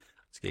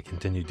Just get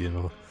continue doing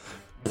all.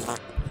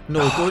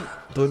 No,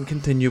 don't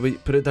continue.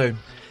 Wait, put it down.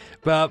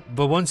 But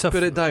once I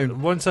Put it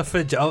down. Once I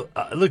fidget,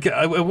 look,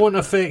 it won't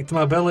affect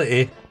my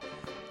ability.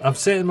 I'm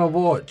setting my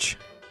watch.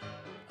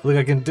 Look,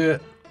 I can do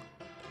it.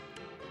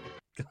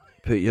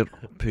 Put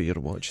your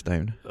watch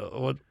down.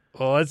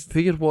 It's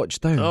Put your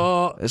watch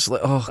down. It's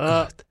like, oh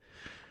God.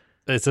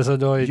 Is this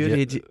annoying? Your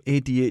yet?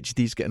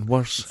 ADHD's getting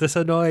worse. Is this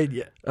annoying?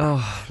 Yet?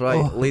 Oh,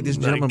 right, ladies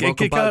and gentlemen,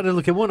 welcome back.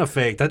 Look, it won't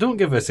affect. I don't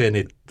give us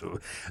any.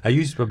 I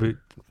use about,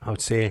 I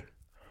would say,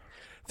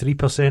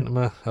 3% of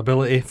my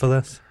ability for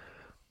this.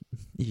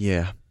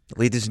 Yeah.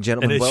 Ladies and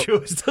gentlemen, And it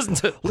shows,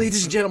 doesn't it?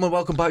 ladies and gentlemen,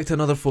 welcome back to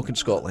another fucking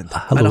Scotland.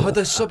 Hello. And I had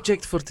a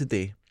subject for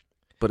today,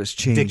 but it's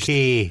changed.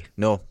 Decay.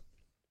 No.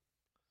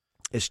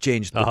 It's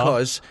changed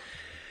because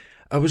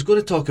I was going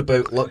to talk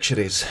about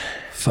luxuries.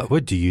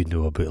 What do you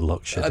know about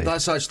luxury?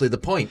 That's actually the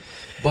point.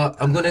 But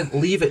I'm going to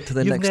leave it to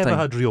the You've next never time.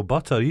 had real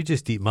butter. You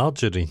just eat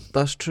margarine.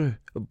 That's true.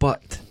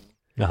 But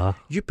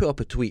you put up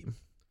a tweet,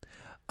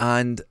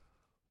 and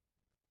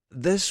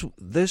this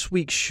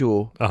week's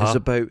show is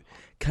about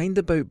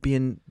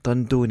being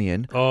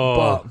Dundonian,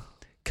 but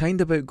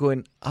kind about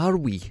going, are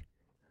we?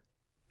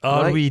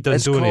 Are we Dundonian?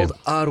 It's called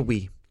Are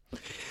We?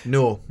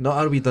 No, not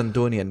Are We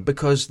Dundonian,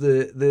 because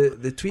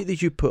the tweet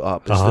that you put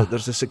up is that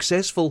there's a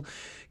successful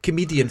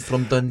comedian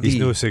from Dundee. He's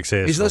no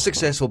successful. He's not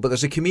successful, but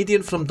there's a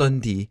comedian from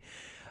Dundee.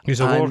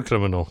 He's a war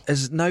criminal.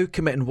 Is now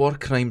committing war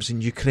crimes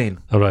in Ukraine.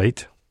 All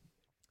right.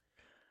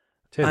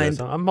 Tell you this,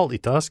 I'm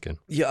multitasking.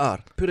 You are.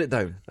 Put it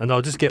down. And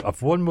I'll just get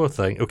up one more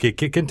thing. Okay,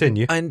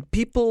 continue. And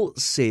people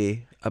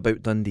say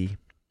about Dundee,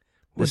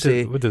 What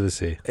do they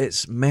say?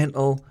 It's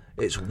mental,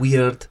 it's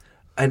weird,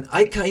 and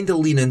I kind of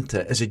lean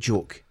into it as a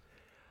joke.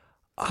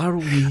 Are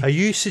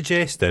you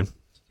suggesting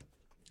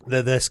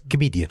that this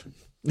comedian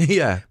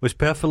was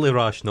perfectly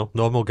rational,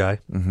 normal guy,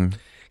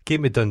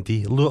 came to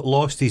Dundee,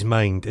 lost his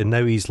mind, and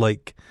now he's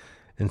like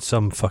in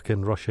some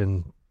fucking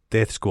Russian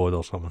death squad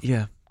or something?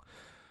 Yeah.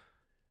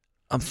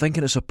 I'm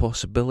thinking it's a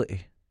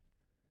possibility.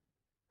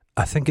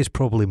 I think it's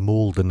probably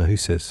mould in the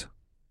houses.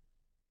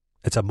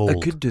 It's a mould. I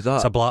could do that.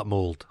 It's a black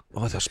mould.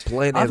 Oh, there's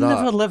plenty I've of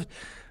that. never lived.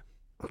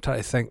 I'm trying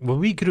to think. When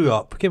we grew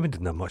up, we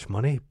didn't have much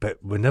money, but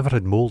we never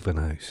had mould in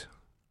the house.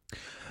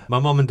 My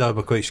mum and dad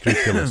were quite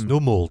scrupulous. No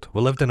mould.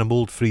 We lived in a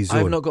mould-free zone.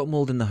 I've not got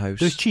mould in the house.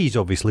 There's cheese,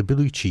 obviously,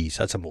 blue cheese.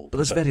 That's a mould. But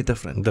that's very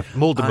different. The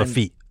mould in my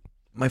feet.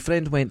 My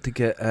friend went to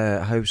get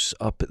a house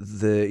up at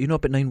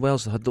up at Nine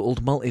Wells. They had the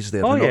old multis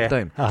there. Oh, they yeah.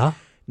 knocked down.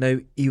 Now,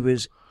 he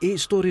was 8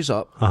 stories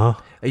up.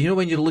 And you know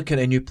when you're looking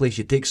at a new place,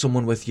 you take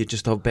someone with you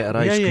just to have better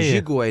eyes, because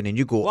you go in and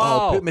you go, wow.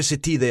 I'll put my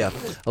settee there.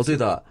 I'll do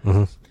that.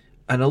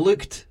 And I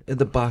looked at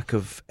the back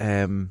of,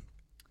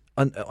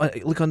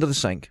 look under the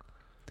sink.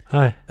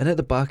 Aye. And at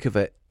the back of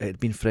it, it had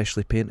been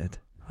freshly painted.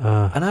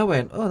 And I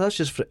went, oh, that's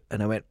just...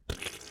 And I went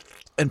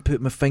and put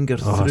my finger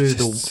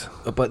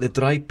through but the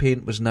dry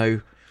paint was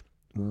now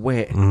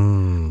wet.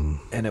 And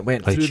it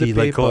went like through cheese, the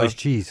like paper. cottage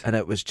cheese. And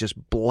it was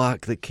just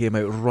black that came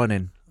out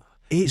running.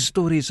 8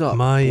 stories up,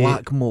 My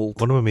black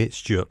mould. One of my mates,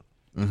 Stuart,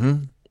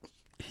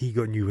 he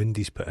got new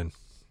windies put in.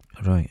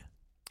 Right.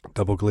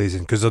 Double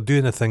glazing, because they're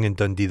doing a thing in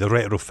Dundee, they're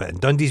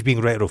retrofitting. Dundee's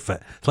being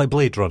retrofit. It's like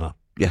Blade Runner.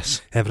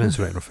 Yes. Everything's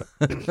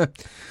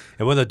retrofit.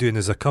 And what they're doing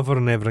is they're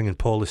covering everything in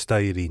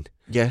polystyrene.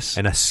 Yes.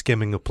 And a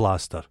skimming of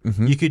plaster.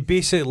 You could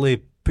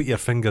basically put your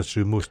fingers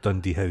through most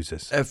Dundee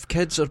houses. If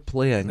kids are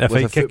playing with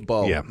a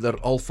football, they're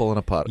all falling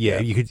apart. Yeah,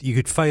 you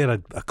could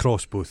fire a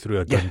crossbow through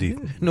a Dundee.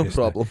 No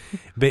problem.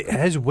 But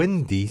his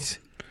windies,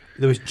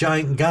 there was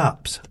giant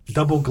gaps,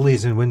 double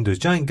glazing windows,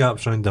 giant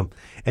gaps around them,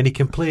 and he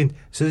complained.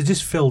 So they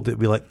just filled it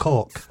with like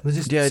caulk. They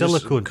just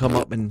silicone. Just come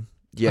up and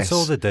that's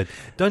all they did.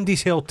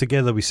 Dundee's held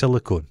together with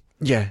silicone.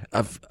 Yeah,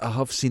 I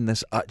have seen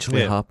this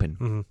actually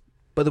happen.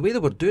 But the way they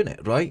were doing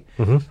it, right?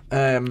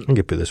 I'm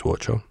gonna put this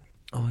watch on.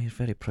 Oh, you're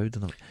very proud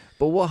of them.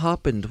 But what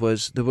happened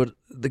was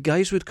the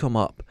guys would come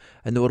up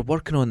and they were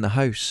working on the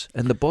house,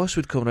 and the boss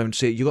would come around and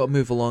say, you got to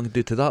move along and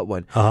do to that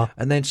one.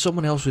 And then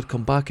someone else would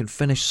come back and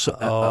finish a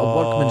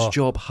workman's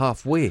job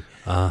halfway,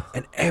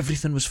 and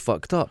everything was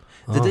fucked up.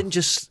 They didn't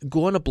just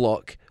go on a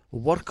block,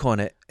 work on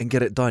it and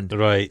get it done.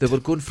 Right. They were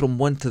going from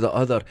one to the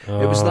other.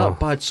 It was that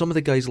bad. Some of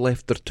the guys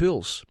left their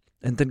tools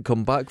and didn't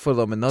come back for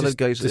them, and the other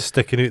guys just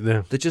sticking out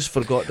there. They just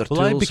forgot their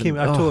tools.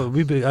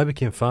 I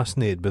became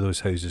fascinated by those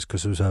houses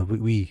because there was a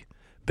wee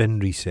bin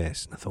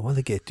recess, and I thought, what do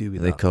they get to do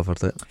with that? They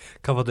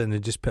covered it, and they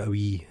just put a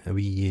wee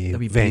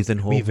breathing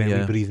hole, wee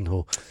breathing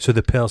hole, so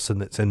the person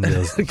that's in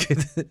there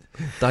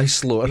die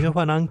slower. You know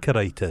what an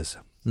anchorite is?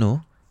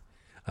 No,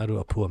 I wrote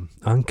a poem.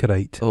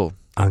 Anchorite. Oh,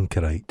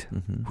 anchorite.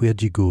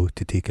 Where'd you go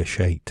to take a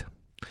shite?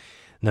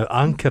 Now,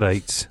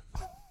 anchorites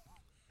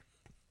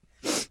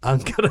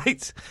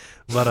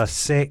were a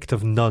sect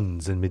of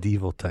nuns in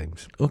medieval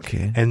times.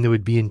 Okay. And they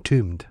would be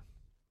entombed.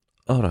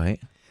 All right.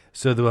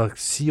 So they were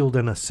sealed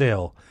in a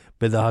cell,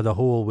 but they had a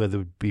hole where there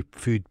would be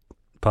food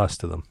passed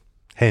to them.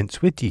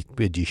 Hence, where'd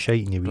you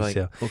shite in your wee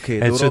cell? Okay,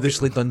 they were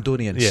obviously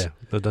Dundonians. Yeah,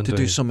 they're Dundonians. To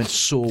do something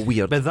so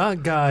weird. But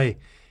that guy,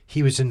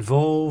 he was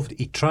involved.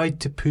 He tried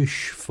to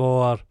push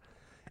for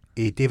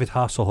David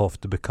Hasselhoff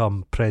to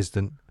become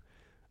president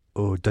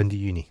Dundee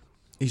Uni.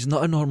 He's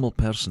not a normal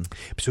person.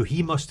 So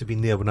he must have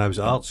been there when I was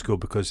at art school,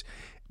 because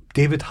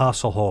David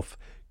Hasselhoff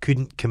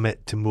couldn't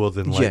commit to more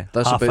than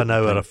half an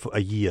hour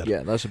a year.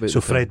 Yeah, that's about. So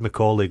Fred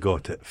Macaulay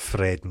got it.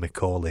 Fred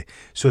Macaulay.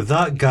 So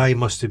that guy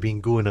must have been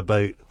going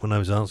about when I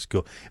was at art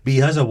school. But he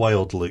has a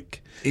wild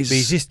look.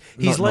 He's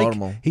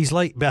normal.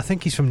 But I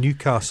think he's from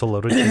Newcastle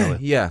originally.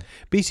 Yeah.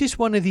 But he's just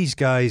one of these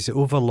guys that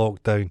over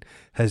lockdown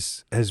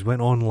has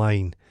went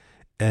online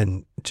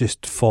and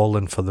just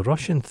fallen for the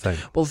Russian thing.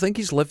 Well, I think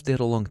he's lived there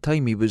a long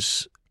time.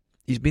 He's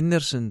been there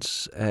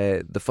since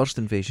the first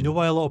invasion. You know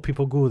why a lot of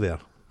people go there?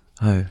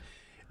 How?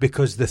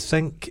 Because they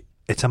think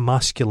it's a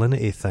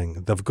masculinity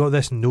thing. They've got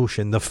this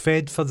notion. They're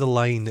fed for the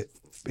line that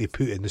he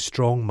put in, the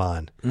strong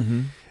man,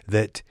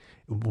 that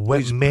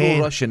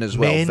pro-Russian as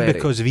well. Men,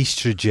 because of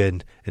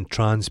estrogen and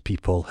trans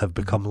people, have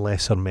become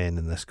lesser men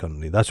in this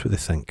country. That's what they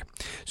think.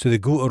 So they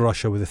go to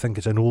Russia where they think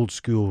it's an old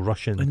school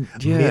Russian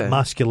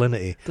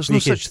masculinity. There's no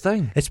such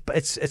thing.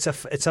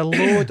 It's a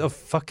load of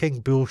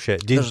fucking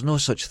bullshit. There's no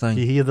such thing.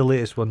 You hear the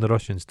latest one the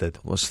Russians did?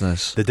 What's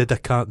this?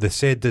 They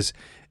said this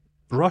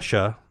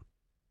Russia.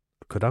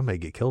 I might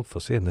get killed for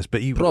saying this,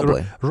 but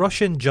probably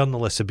Russian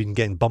journalists have been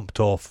getting bumped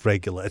off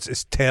regularly.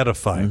 It's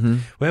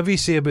terrifying. Whatever you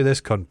say about this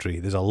country,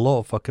 there's a lot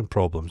of fucking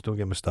problems. Don't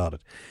get me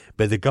started.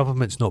 But the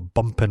government's not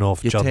bumping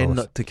off journalists. You tend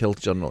not to kill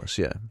journalists,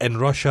 yeah. In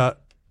Russia,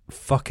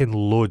 fucking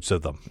loads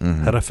of them,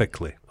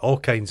 horrifically. All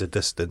kinds of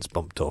dissidents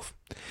bumped off.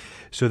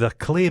 So they're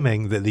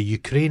claiming that the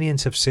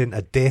Ukrainians have sent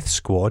a death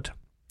squad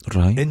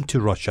into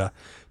Russia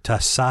to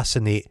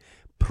assassinate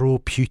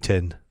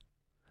pro-Putin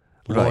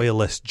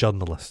loyalist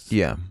journalists.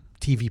 Yeah.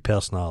 TV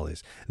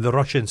personalities. The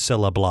Russian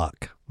Cilla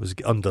Black was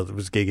going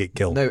to get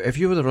killed. Now, if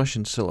you were the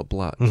Russian Cilla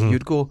Black,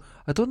 you'd go,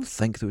 I don't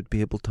think they would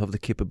be able to have the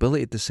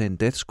capability to send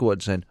death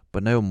squads in,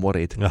 but now I'm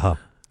worried. Now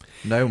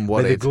I'm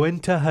worried. But they go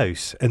into a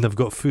house and they've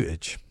got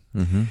footage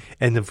and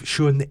they've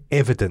shown the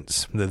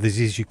evidence that there's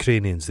these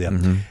Ukrainians there.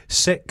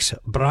 6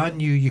 brand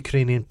new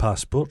Ukrainian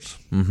passports.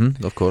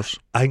 Of course.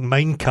 I think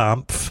Mein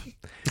Kampf,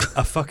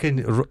 a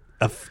fucking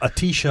a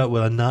T-shirt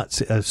with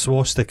a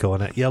swastika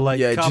on it. You're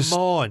like, come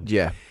on.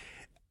 Yeah.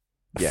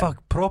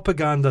 Fuck,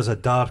 propaganda's a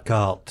dark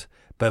art,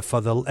 but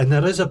and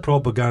there is a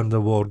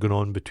propaganda war going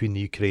on between the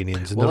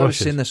Ukrainians and the Russians. I was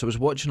saying this, I was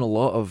watching a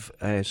lot of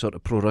sort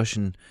of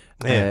pro-Russian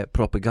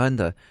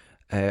propaganda,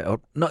 or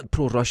not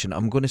pro-Russian,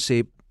 I'm going to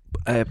say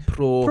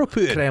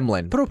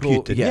pro-Kremlin.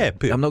 Pro-Putin,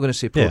 Putin. I'm not going to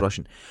say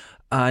pro-Russian.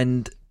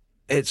 And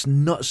it's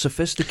not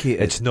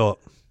sophisticated. It's not.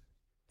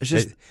 It's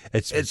just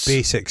it's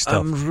basic stuff.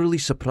 I'm really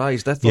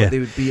surprised. I thought they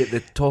would be at the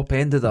top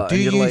end of that.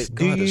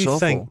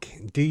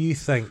 Do you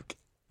think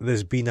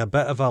there's been a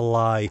bit of a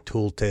lie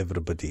told to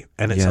everybody,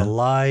 and it's a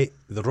lie?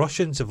 The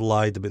Russians have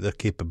lied about their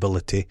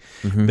capability,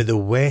 but the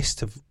West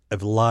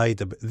have lied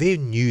about. They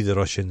knew the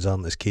Russians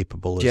aren't as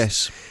capable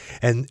as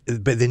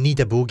but they need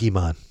a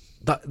bogeyman.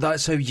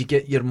 That's how you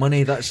get your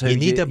money. That's how you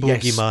need a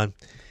bogeyman,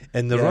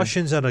 and the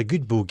Russians are a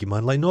good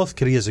bogeyman. Like North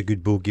Korea's a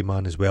good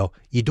bogeyman as well.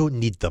 You don't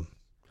need them.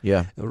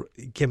 Yeah,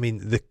 I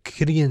mean the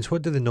Koreans.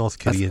 What do the North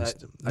Koreans?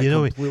 I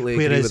completely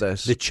agree with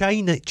this. The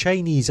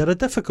Chinese are a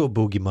difficult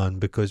bogeyman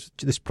because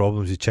there's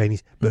problems with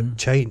Chinese, but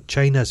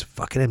China's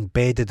fucking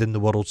embedded in the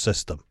world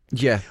system.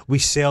 Yeah, we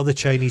sell the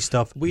Chinese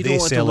stuff. We don't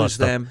want to lose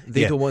them.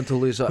 They don't want to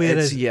lose us.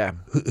 Whereas,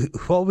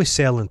 what are we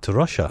selling to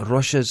Russia?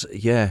 Russia's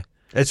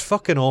it's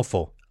fucking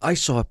awful. I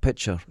saw a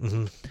picture,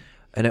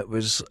 and it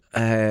was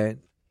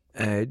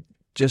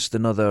just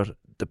another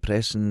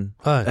depressing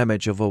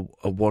image of a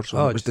war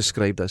zone. It was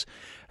described as,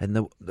 and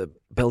the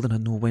building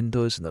had no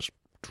windows and there's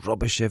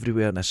rubbish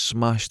everywhere and a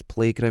smashed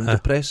playground.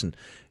 Depressing.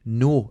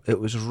 No, it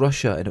was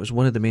Russia, and it was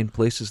one of the main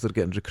places they're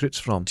getting recruits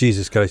from.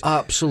 Jesus Christ.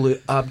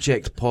 Absolute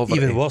abject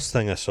poverty. Even worse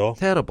thing I saw.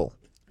 Terrible.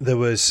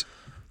 They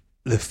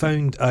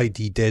found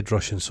ID dead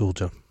Russian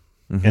soldier,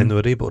 and they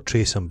were able to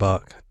trace him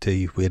back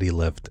to where he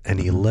lived, and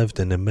he lived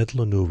in the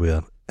middle of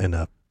nowhere in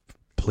a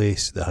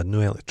place that had no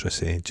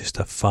electricity, just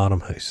a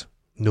farmhouse,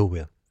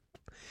 nowhere.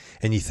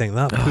 And you think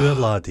that poor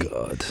laddie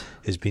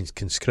has been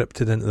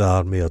conscripted into the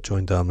army or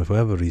joined the army for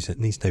whatever reason,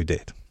 and he's now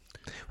dead.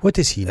 What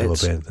does he know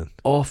about anything?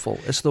 Awful.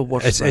 It's the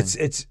worst thing.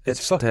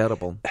 It's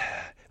terrible.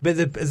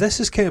 But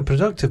this is kind of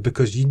productive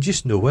because you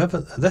just know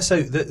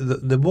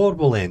the war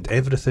will end.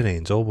 Everything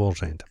ends. All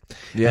wars end.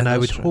 Yeah, and I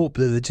would hope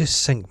that they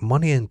just sink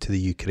money into the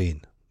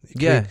Ukraine.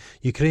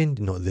 Ukraine,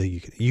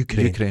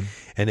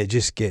 and it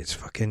just gets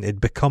it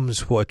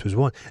becomes what it was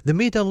once. They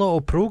made a lot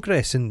of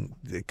progress, and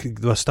they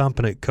were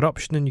stamping out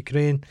corruption in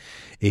Ukraine.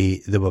 They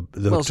were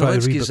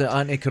trying to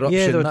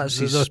anti-corruption.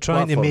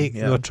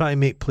 They were trying to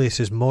make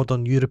places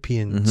modern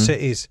European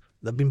cities.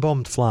 They've been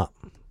bombed flat.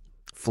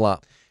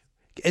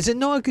 Is it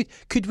not a good?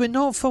 Could we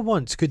not, for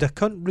once, could a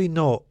country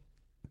not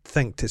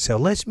think to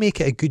itself, let's make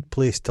it a good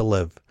place to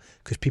live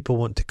because people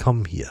want to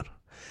come here?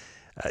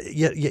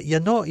 You're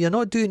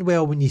not doing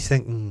well when you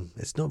think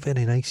it's not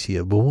very nice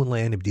here. We won't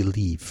let anybody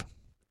leave.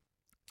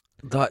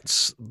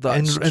 That's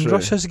and true.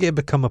 Russia's going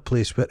to become a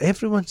place where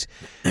everyone's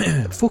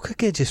folk are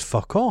going to just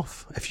fuck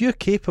off. If you're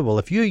capable,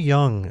 if you're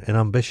young and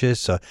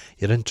ambitious, or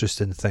you're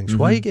interested in things,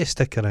 why are you going to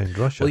stick around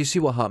Russia? Well, you see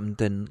what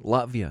happened in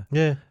Latvia.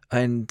 Yeah.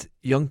 And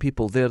young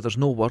people there's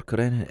no work or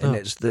anything, and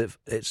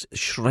it's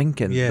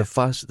shrinking. Yeah. The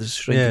fastest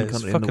shrinking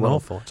country in the world.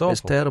 Awful. It's awful.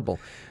 It's terrible.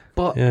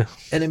 But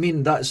and I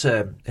mean that's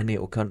a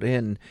NATO country,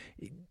 and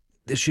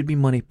there should be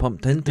money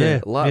pumped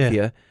into Latvia.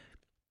 Yeah.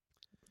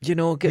 You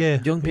know,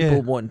 get young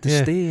people wanting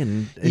to stay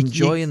and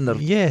enjoying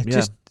their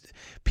Just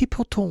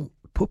people don't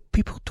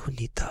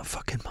need that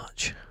fucking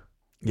much.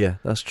 Yeah,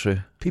 that's true.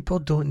 People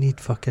don't need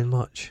fucking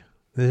much.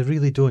 They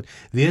really don't.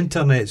 The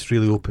internet's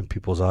really opened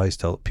people's eyes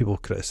to. People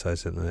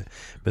criticise the internet,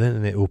 but the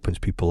internet opens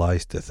people's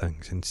eyes to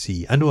things and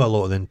see. I know a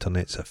lot of the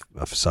internet's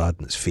a facade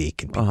and it's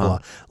fake, and people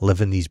are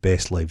living these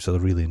best lives that are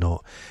really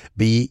not.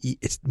 But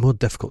it's more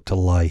difficult to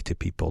lie to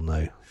people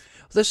now.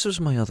 This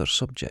was my other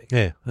subject.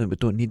 Yeah. We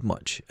don't need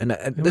much. And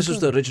this was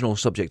the original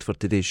subject for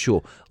today's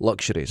show,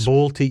 luxuries.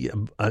 Bowl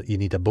you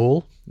need a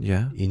bowl.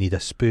 Yeah. You need a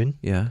spoon.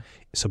 Yeah.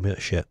 Some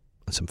shit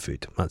and some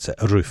food. That's it.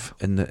 A roof.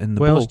 In the what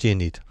bowl. Else do you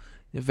need?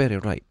 You're very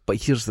right.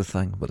 But here's the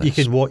thing with this.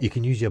 You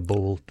can use your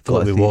bowl, fill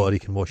it with water, you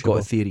can wash your bowl.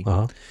 Got a theory.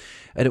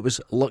 And it was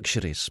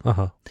luxuries.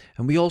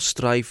 And we all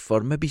strive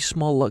for maybe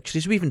small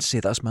luxuries. We even say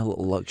that's my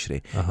little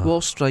luxury. We all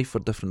strive for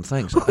different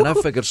things. And I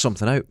figured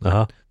something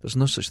out. There's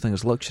no such thing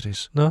as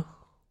luxuries. No.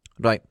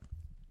 Right.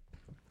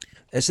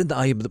 It's in the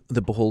eye of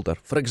the beholder.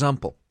 For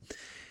example,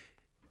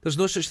 there's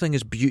no such thing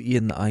as beauty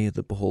in the eye of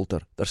the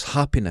beholder. There's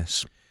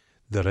happiness.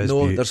 There is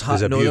no, beauty.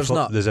 there's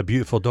not. There's a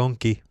beautiful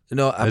donkey.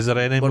 No, is there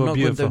any we're more not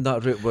beautiful? going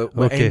down that route.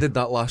 We ended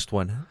that last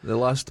one. The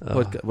last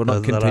podcast. We're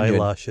not continuing.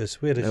 Eyelashes.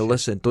 Where is now,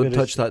 listen, don't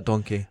touch that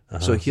donkey.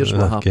 So here's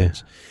what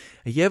happens.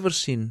 Have you ever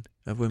seen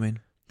a woman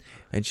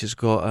and she's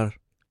got her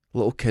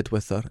little kid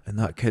with her, and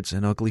that kid's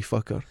an ugly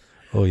fucker?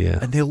 Oh yeah.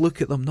 And they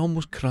look at them and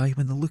almost cry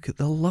when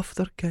they love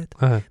their kid.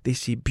 They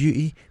see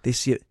beauty, they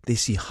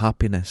see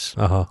happiness.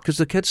 Because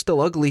the kid's still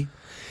ugly.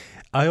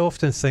 I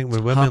often think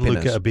when women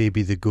look at a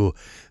baby, they go,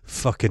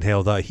 fucking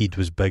hell, that head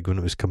was big when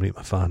it was coming out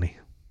my fanny.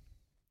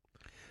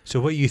 So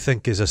what you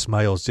think is a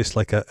smile is just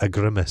like a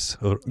grimace.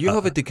 Or you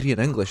have a degree in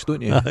English,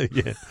 don't you?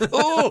 Yeah.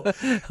 Oh,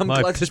 I'm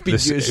glad it's been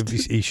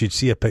used. You should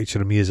see a picture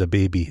of me as a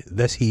baby.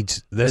 This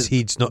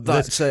head's not.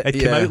 It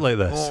came out like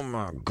this. Oh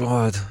my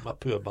God. My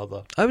poor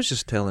mother. I was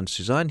just telling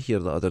Suzanne here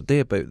the other day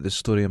about the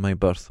story of my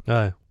birth.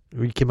 Aye.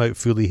 We came out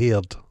fully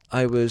haired.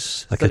 I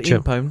was like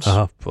 13 pounds.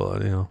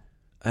 But, you know.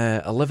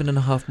 11 and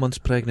a half months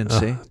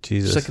pregnancy.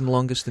 Jesus. Second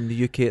longest in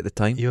the UK at the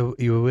time. You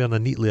were wearing a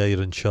neatly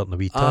ironed shirt and a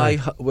wee tie.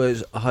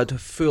 I had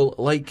full,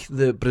 like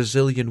the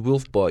Brazilian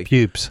wolf boy.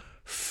 Pubes.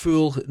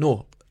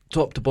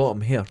 Top to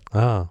bottom hair.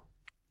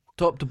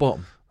 Top to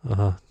bottom.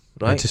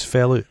 Right? It just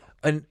fell out.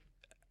 And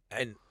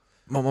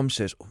my mum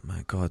says, oh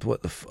my God,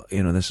 what the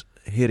this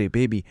hairy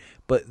baby.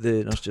 But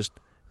the nurse just...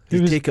 They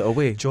take it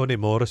away. Johnny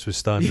Morris was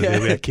standing there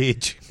with a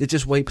cage. They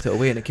just wiped it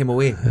away and it came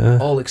away.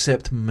 All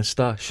except my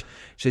moustache.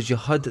 She says you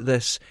had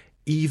this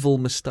evil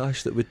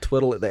moustache that would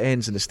twirl at the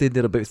ends, and it stayed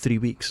there about 3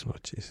 weeks. Oh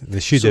jeez. They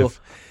should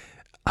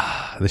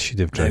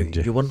have drowned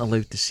you. You weren't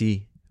allowed to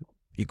see.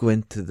 You go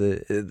into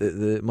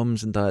the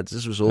mums and dads.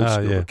 This was old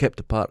school. They were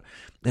kept apart.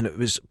 And it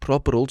was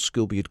proper old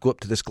school, but you'd go up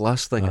to this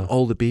glass thing and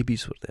all the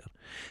babies were there.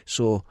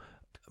 So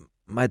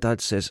my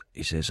dad says,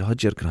 I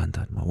had your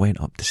granddad, and I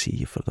went up to see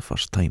you for the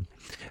first time.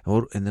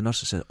 And the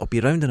nurse said, I'll be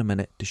round in a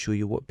minute to show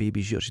you what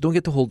baby's yours. You don't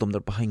get to hold them,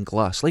 they're behind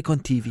glass, like on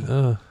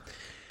TV.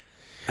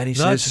 And he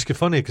that's says... just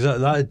funny,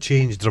 because that had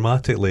changed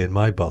dramatically in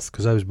my birth,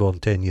 because I was born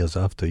 10 years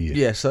after you.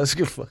 Yes, that's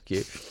good, fuck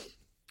you.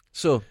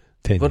 So,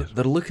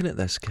 they're looking at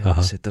this kid.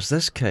 I said, there's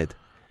this kid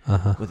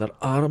with her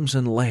arms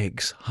and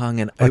legs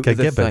hanging like out of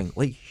the thing,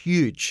 like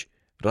huge,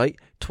 right?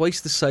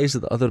 Twice the size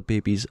of the other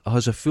babies,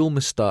 has a full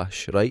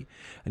moustache, right?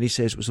 And he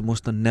says it was the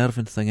most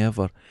unnerving thing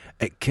ever.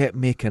 It kept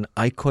making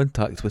eye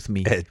contact with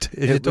me.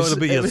 It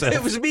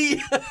was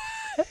me.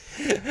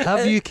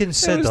 Have you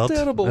considered,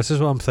 this is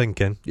what I'm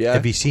thinking,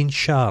 have you seen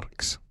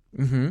sharks?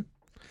 I'm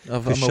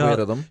aware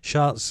of them.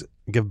 Sharks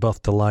give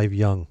birth to live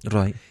young.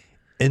 Right.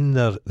 In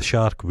the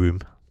shark womb,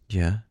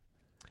 they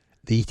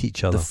eat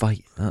each other. They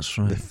fight, that's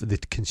right. They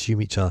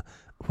consume each other.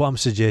 What I'm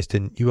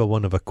suggesting, you are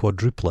one of a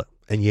quadruplet,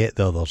 and you ate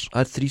the others. I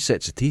had 3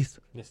 sets of teeth.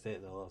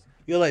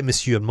 You're like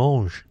Monsieur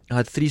Mange. I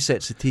had 3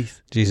 sets of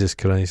teeth. Jesus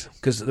Christ.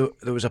 Because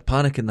there was a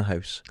panic in the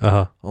house.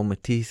 All my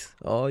teeth.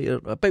 Oh,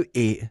 you're about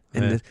 8.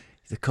 And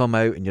they come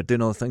out and you're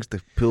doing all the things to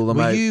pull them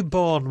out. Were you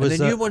born? And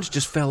the new ones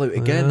just fell out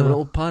again. They were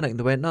all panicked.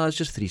 They went, no, it's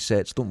just 3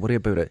 sets. Don't worry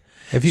about it.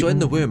 So in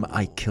the womb,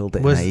 I killed it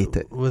and I ate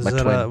it. Was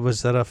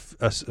there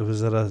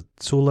a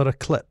solar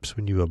eclipse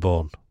when you were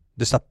born?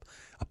 Just a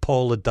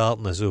pall of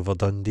darkness over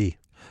Dundee?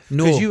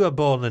 No. Because you were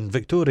born in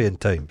Victorian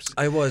times.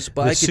 I was,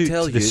 but I could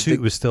tell you, the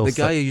suit was still the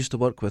guy I used to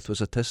work with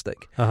was autistic.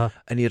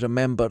 And he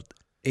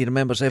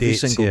remembers every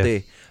single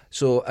day.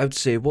 So I would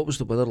say, what was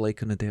the weather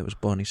like on the day I was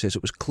born? He says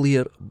it was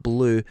clear,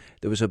 blue,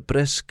 there was a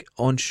brisk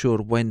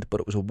onshore wind,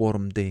 but it was a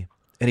warm day.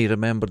 And he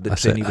remembered the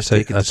train he was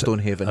taking to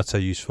Stonehaven. That's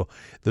a useful.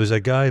 There was a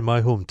guy in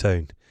my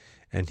hometown,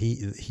 and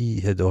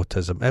he had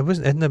autism.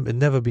 It had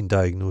never been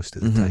diagnosed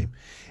at the time,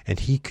 and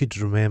he could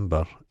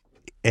remember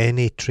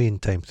any train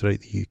time throughout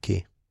the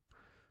UK.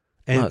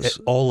 And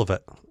all of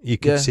it. You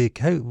could say,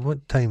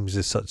 what times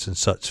is such and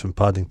such from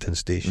Paddington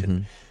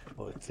Station?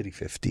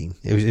 3:15.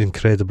 It was an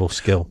incredible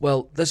skill.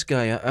 Well, this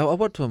guy, I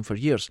worked with him for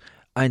years,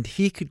 and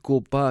he could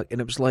go back,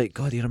 and it was like,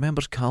 God, he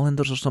remembers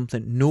calendars or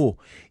something. No,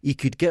 he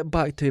could get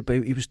back to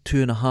about, he was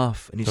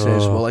 2.5, and he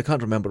says, well, I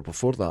can't remember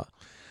before that.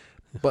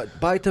 But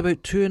back to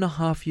about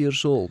 2.5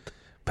 years old,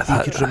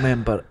 he could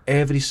remember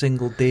every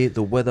single day,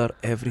 the weather,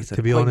 everything.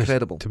 To be honest,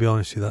 incredible. To be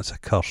honest with you, that's a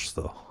curse,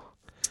 though.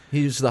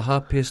 He's the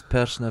happiest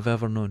person I've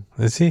ever known.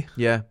 Is he?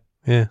 Yeah.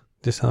 Yeah,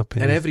 just happy.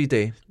 And every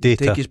day,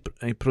 Data. take his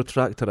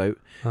protractor out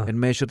and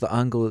measure the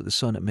angle of the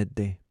sun at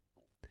midday.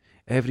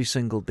 Every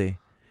single day.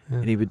 Yeah.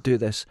 And he would do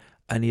this,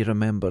 and he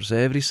remembers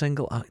every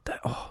single act.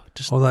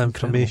 Just all that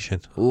incredible.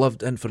 Information.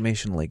 Loved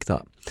information like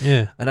that.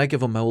 Yeah. And I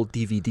give him my old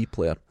DVD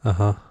player.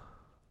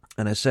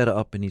 And I set it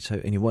up in his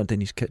house, and he wanted in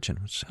his kitchen.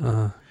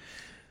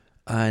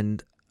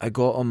 And I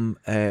got him,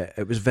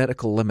 it was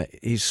Vertical Limit.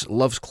 He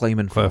loves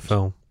climbing films. Quite a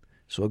film.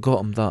 So I got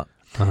him that.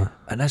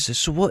 And I said,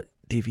 so what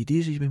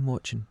DVDs he's been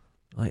watching?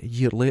 Like a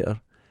year later,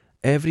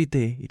 every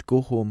day he'd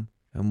go home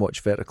and watch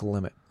Vertical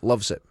Limit.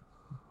 Loves it.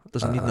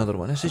 Doesn't need another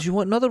one. I said, you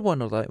want another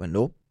one or that? I went,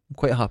 no, I'm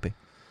quite happy.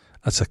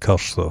 That's a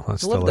curse, though.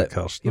 That's still a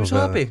curse. He was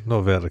happy.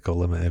 No Vertical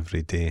Limit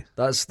every day.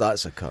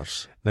 That's a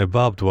curse. Now,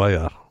 barbed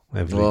wire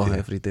every day.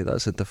 Every day.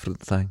 That's a different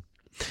thing.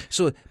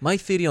 So, my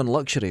theory on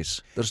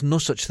luxuries, there's no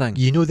such thing.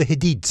 You know the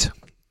Hadids?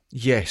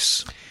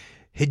 Yes.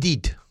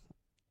 Hadid,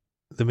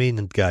 the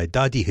main guy,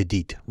 Daddy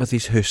Hadid. With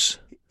his house.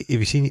 Have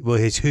you seen it? Well,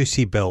 his house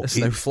he built. It's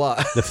now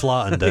flat. They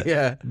flattened it.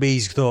 Yeah. But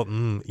he's thought,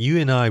 you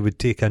and I would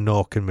take a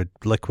knock and would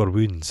lick our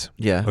wounds.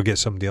 Yeah. Or get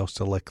somebody else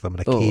to lick them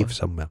in a cave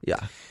somewhere.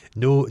 Yeah.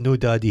 No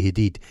Daddy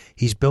Hadid.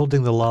 He's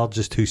building the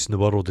largest house in the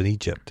world in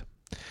Egypt.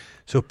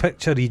 So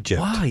picture Egypt.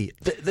 Why?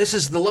 This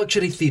is the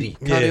luxury theory.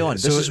 Carry on.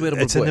 This is where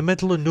it's in the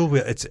middle of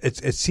nowhere.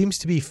 It seems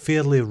to be a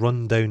fairly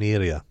run-down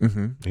area,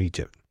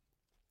 Egypt.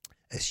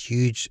 It's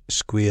huge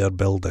square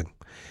building.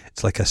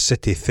 It's like a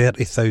city,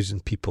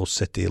 30,000 people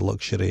city,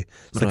 luxury.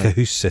 It's like a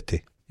house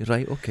city.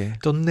 Right, okay.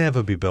 It'll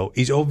never be built.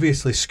 He's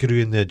obviously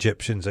screwing the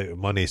Egyptians out of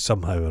money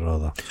somehow or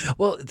other.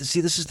 Well, see,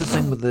 this is the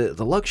thing with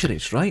the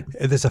luxuries, right?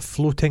 There's a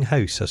floating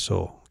house I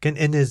saw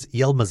in his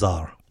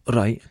Yelmazar.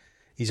 Right.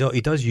 He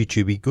does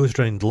YouTube. He goes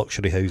around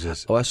luxury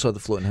houses. Oh, I saw the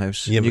floating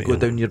house. Yeah, you go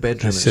down your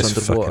bedroom, it's just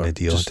underwater. Fucking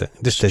idiotic.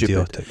 Just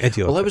idiotic.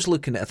 Well, I was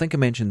looking at, I think I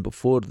mentioned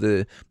before,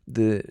 the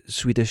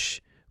Swedish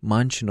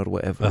mansion or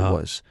whatever it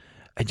was.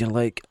 And you're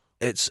like,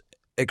 it's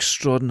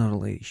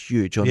extraordinarily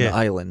huge on the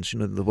islands,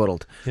 the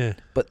world. Yeah.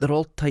 But they're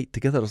all tight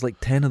together. There's like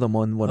 10 of them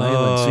on one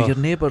island. So your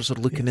neighbours are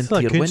looking into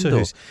like your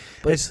window.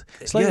 But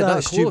it's like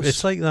that stupid.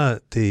 It's like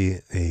that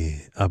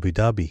Abu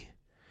Dhabi.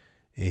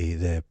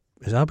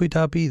 Is Abu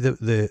Dhabi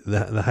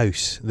the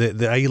house,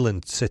 the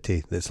island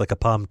city that's like a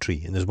palm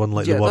tree, and there's one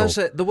like the world. That's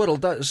it. The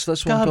world. That's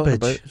what I'm talking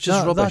about. It's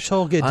just rubbish. That's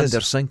all good. And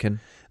they're sinking.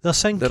 They're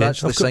sinking. They're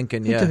actually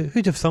sinking. Yeah.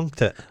 Who'd have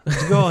thunked it?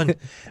 It's gone.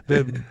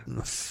 But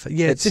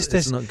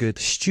it's not good.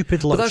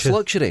 Stupid luxury. But that's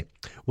luxury.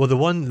 Well, the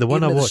one I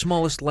watched, the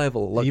smallest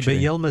level luxury.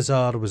 But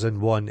Yelmazar was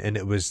in one, and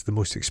it was the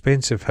most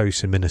expensive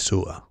house in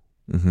Minnesota,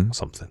 or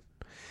something.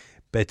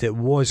 But it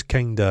was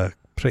kind of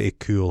pretty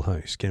cool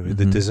house.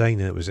 The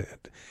design it was.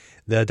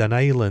 They had an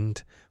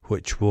island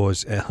which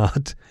it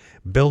had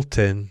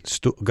built-in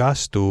gas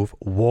stove,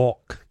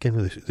 wok,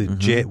 the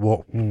jet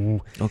wok,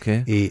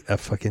 a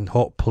fucking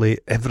hot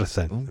plate,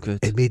 everything. Oh, good.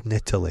 It made in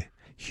Italy,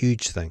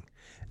 huge thing,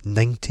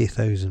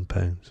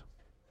 £90,000.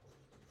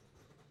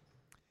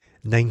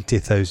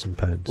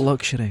 £90,000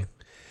 luxury.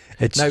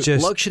 It's now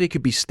just luxury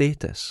could be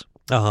status.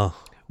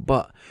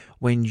 But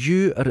when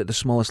you are at the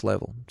smallest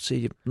level, say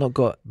you've not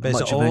got much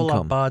of income, is it all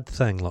a bad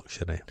thing?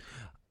 Luxury.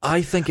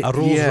 I think a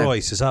Rolls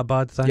Royce, is that a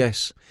bad thing?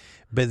 Yes.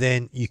 But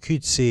then you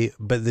could say,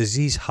 but there's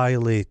these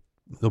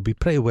they'll be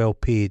pretty well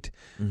paid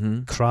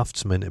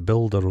craftsmen to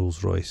build a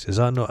Rolls Royce. Is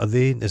that not?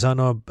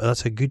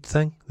 That's a good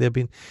thing. Are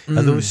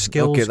those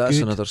skills? Okay, that's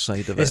good? another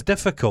side of it. It's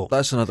difficult.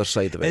 That's another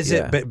side of it. Is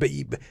it? But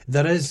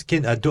there is.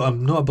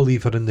 I'm not a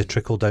believer in the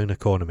trickle down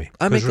economy.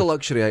 I make a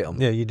luxury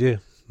item. Yeah, you do.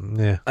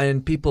 Yeah,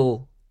 and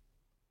people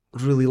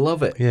really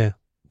love it. Yeah.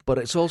 But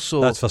it's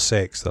also... That's for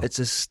sex, though. It's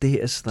a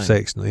status thing.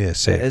 Sex.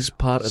 It is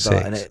part of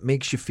that, and it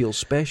makes you feel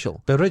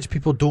special. But rich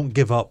people don't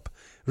give up.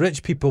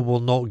 Rich people will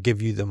not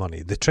give you the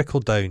money. They trickle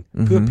down.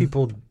 Poor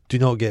people do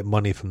not get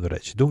money from the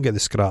rich. They don't get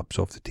the scraps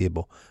off the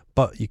table.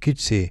 But you could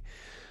say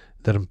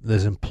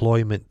there's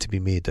employment to be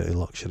made out of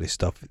luxury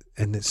stuff.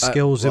 And it's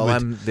skills...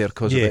 I'm there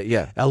because of it,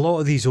 yeah. A lot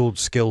of these old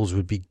skills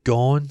would be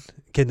gone.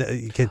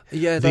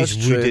 That's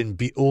true. Wouldn't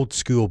be old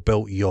school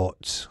built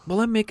yachts.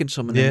 Well, I'm making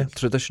some in a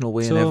traditional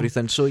way and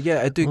everything. So,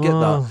 yeah, I do get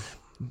that.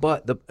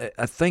 But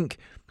I think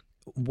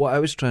what I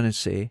was trying to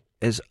say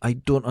is I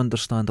don't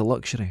understand the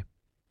luxury.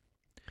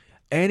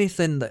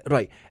 Anything that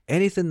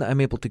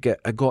I'm able to get,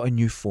 I got a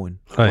new phone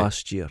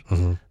last year.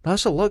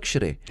 That's a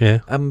luxury. Yeah.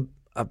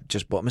 I've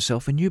just bought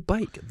myself a new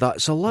bike.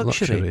 That's a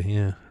luxury.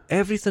 Yeah.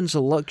 everything's a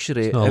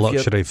luxury. It's not a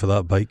luxury for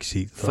that bike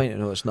seat.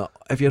 No, it's not.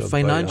 If you're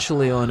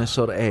financially on a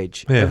sort of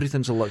edge,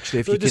 everything's a luxury.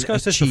 If you can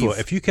discussed this before.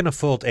 If you can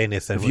afford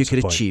anything, if you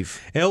can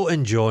achieve.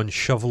 Elton John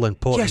shoveling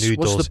pot noodles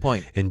what's the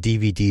point? and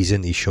DVDs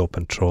into his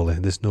shopping trolley.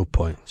 There's no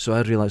point. So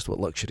I realised what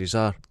luxuries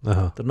are.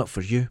 They're not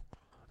for you.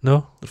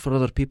 No, they're for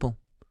other people.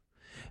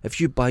 If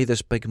you buy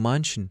this big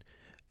mansion,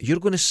 you're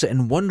going to sit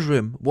in one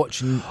room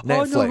watching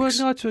Netflix. Oh, no, we're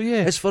not.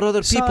 Yeah. It's for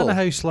other people. Sat in the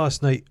house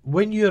last night.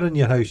 When you're in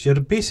your house, you're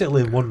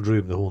basically in one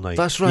room the whole night.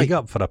 That's right. You get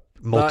up for a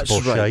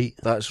multiple shite.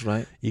 That's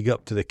right. You get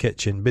up to the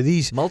kitchen. But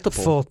these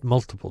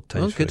multiple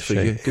times. Oh, good for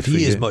you. Good if you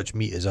eat as much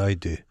meat as I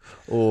do.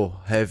 Oh,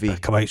 heavy. I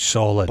come out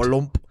solid.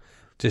 Blump.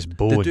 Just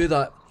bone. They do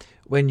that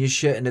when you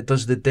shit and it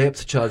does the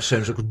depth charge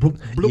sounds. Like bloop,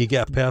 bloop, you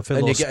get a perfect.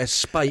 And you get a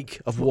spike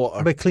of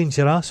water. But it cleans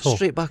your asshole.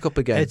 Straight back up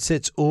again. It's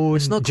its own.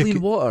 It's not clean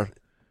water.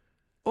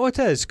 Oh, it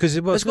is, because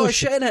it's got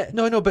shit in it.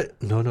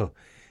 No.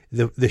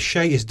 The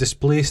shite has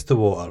displaced the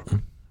water,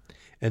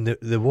 and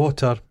the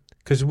water,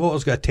 because the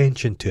water's got a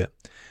tension to it.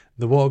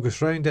 The water goes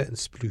round it and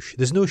sploosh.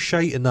 There's no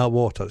shite in that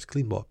water. It's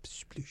clean water.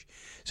 Sploosh.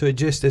 So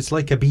it's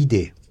like a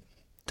bidet.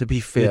 To be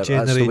fair,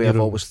 that's the way I've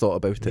always thought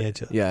about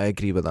it. Yeah, I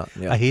agree with that.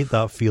 Yeah. I hate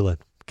that feeling.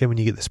 Okay, when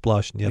you get the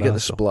splash in your You get the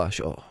splash.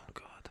 Oh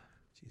God,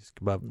 jeez,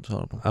 it's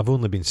horrible. I've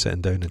only been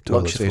sitting down in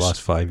toilets for the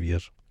last 5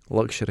 years.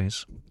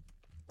 Luxuries.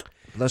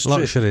 That's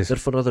luxuries. True.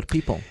 They're for other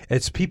people.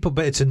 It's people,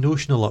 but it's a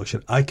notional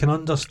luxury. I can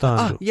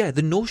understand.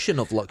 The notion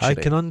of luxury. I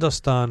can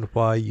understand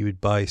why you would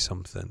buy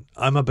something.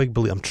 I'm a big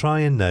believer. I'm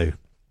trying now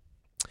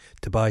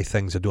to buy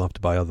things I don't have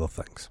to buy other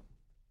things.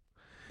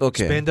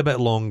 Okay. Spend a bit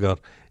longer.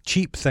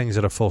 Cheap things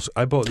that are false.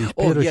 I bought these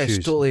pair of shoes.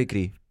 Yes, totally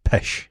agree.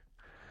 Pish.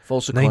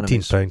 False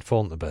economies. £19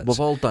 falling to bits. We've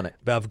all done it.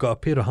 But I've got a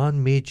pair of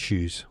handmade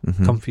shoes.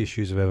 Comfiest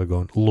shoes I've ever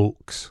gone.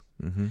 Lokes.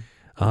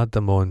 I had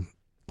them on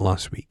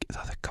last week.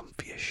 They're the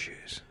comfiest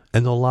shoes.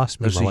 And they'll last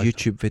me. There's a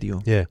YouTube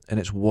video. Yeah. And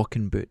it's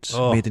walking boots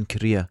made in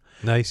Korea.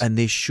 Nice. And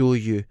they show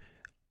you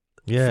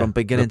from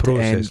beginning to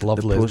end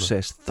lovely, the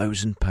process.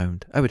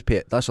 £1,000. I would pay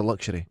it. That's a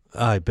luxury.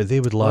 Aye, but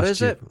they would last. What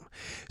is it?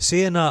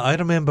 Saying that, I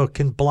remember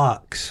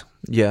Blacks.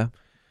 Yeah.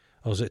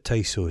 I was at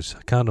Tyso's.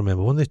 I can't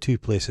remember. One of the two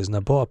places, and I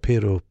bought a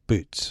pair of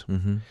boots.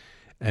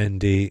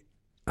 And I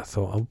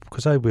thought,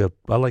 because I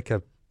like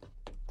a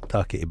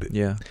tacky boot.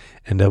 Yeah.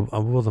 And I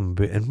wore them,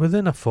 and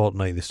within a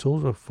fortnight, the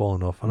soles were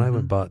falling off. And I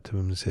went back to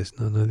him and says,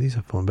 "No, these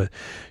are falling." But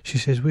she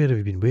says, "Where have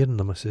you been wearing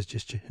them?" I says,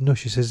 "No."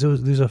 She says,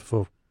 "Those are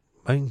for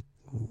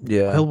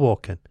hill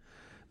walking.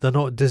 They're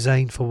not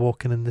designed for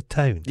walking in the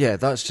town." Yeah,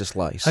 that's just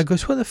lies. I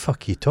goes, "What the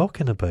fuck are you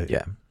talking about?"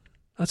 Yeah,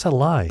 that's a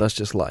lie. That's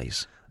just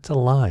lies. It's a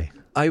lie.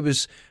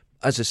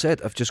 As I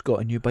said, I've just got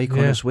a new bike on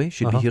its way.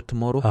 Should be here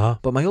tomorrow.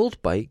 But my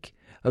old bike,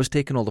 I was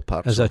taking all the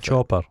parts. Is it a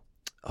chopper?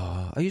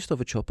 I used to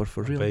have a chopper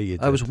for real.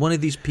 I was one of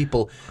these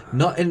people,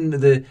 not in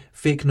the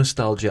fake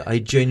nostalgia. I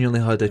genuinely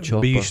had a chopper.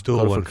 But you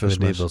stole one for from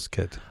the neighbour's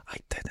kid. I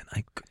didn't.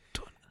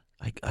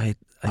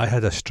 I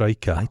had a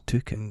Striker. I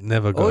took it.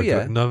 Never got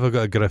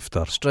a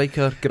grifter.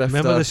 Striker, grifter.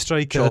 Remember the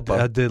Striker chopper.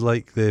 had the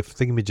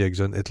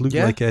thingamajigs on it? It looked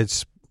like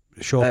it's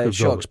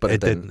shocks, but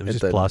it didn't. It was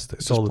just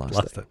plastic, solid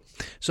plastic.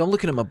 So I'm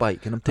looking at my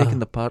bike and I'm taking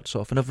the parts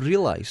off, and I've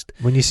realised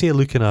when you say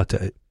looking at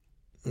it,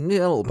 a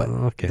little bit.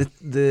 Okay.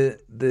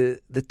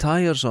 The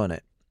tyres on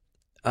it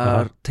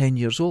are 10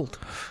 years old,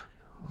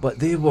 but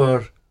they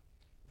were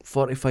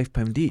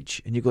 £45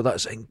 each, and you go,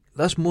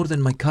 that's more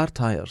than my car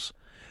tyres,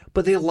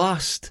 but they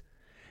last.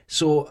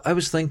 So I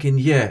was thinking,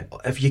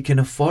 if you can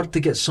afford to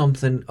get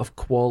something of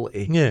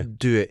quality,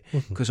 do it,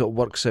 because it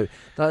works out.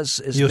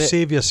 You'll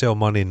save yourself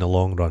money in the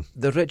long run.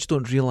 The rich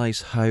don't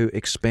realise how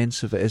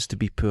expensive it is to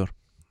be poor.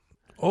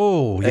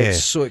 Oh, yeah.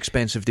 It's so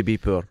expensive to be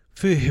poor.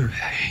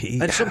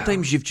 And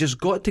sometimes you've just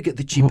got to get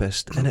the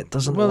cheapest, and it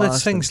doesn't last. Well,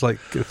 it's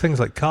things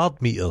like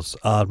card meters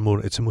are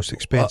more. It's the most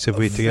expensive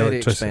way to get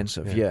electricity. Very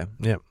expensive,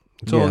 yeah.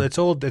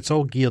 It's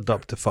all geared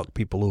up to fuck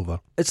people over.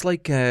 It's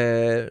like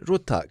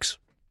road tax.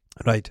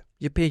 Right.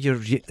 You pay your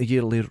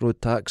yearly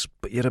road tax,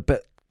 but you're a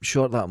bit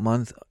short that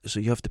month, so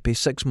you have to pay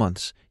 6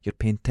 months. You're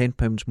paying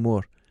 £10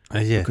 more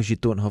because you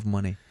don't have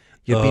money.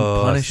 You're being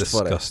punished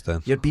for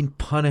it. You're being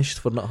punished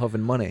for not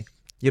having money.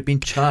 You're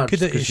being charged.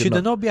 Should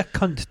there not be a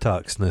cunt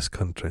tax in this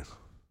country?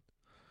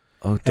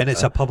 And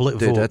it's a public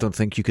vote. I don't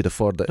think you could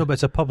afford it. No, but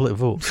it's a public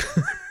vote.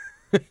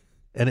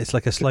 And it's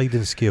like a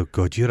sliding scale.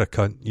 God, you're a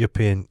cunt. You're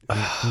paying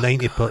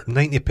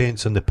 90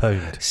 pence on the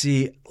pound.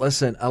 See,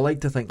 listen, I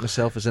like to think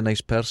myself as a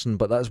nice person,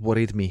 but that's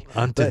worried me.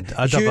 I'd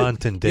have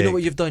Anton Deck. You know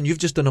what you've done? You've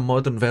just done a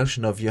modern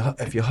version of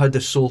if you had a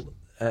soul,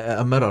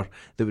 a mirror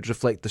that would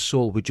reflect the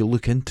soul, would you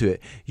look into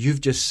it? You've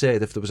just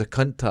said if there was a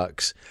cunt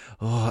tax,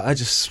 I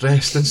just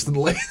stressed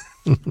instantly.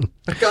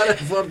 I can't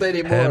afford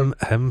any more.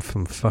 Him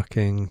from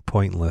fucking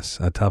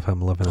Pointless. I'd have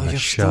him living in a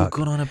shack. You're still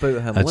going on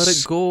about him. Let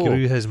it go.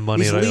 Screw his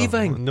money. He's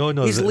leaving. No,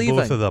 he's leaving.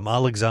 Both of them.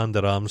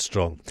 Alexander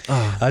Armstrong.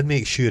 I'd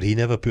make sure he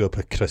never put up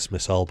a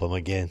Christmas album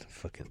again.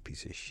 Fucking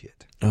piece of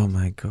shit. Oh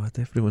my God,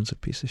 everyone's a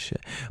piece of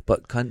shit.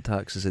 But cunt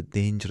tax is a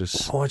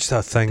dangerous. I watched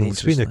that thing.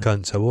 Speaking of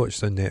cunts, I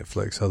watched on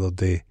Netflix the other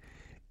day.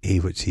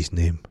 What's his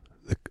name?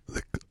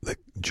 The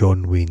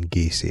John Wayne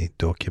Gacy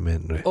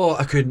documentary. Oh,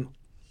 I couldn't.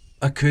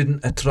 I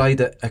couldn't. I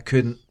tried it. I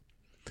couldn't.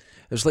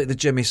 It was like the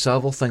Jimmy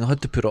Savile thing. I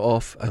had to put it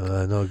off.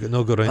 No,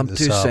 go around the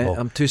Savile.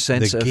 I'm too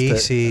sensitive. The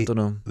Gacy, I don't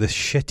know. The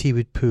shit he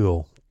would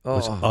pull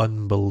was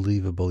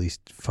unbelievable. These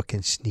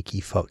fucking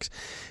sneaky fucks.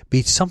 But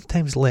he'd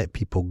sometimes let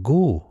people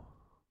go.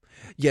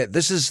 Yeah,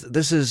 this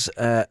is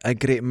a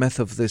great myth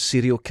of the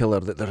serial killer,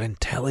 that they're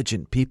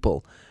intelligent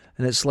people,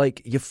 and it's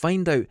like you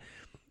find out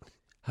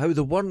how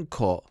they weren't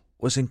caught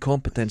was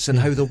incompetence, and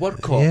how they were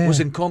caught was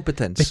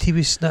incompetence. But he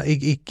was not.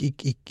 He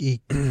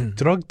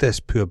drugged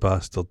this poor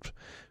bastard,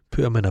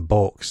 put him in a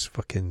box,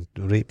 fucking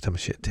raped him.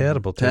 Shit,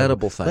 terrible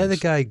things. Let the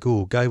guy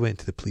go. Guy went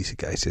to the police. The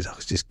guy says, "Oh,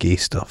 it's just gay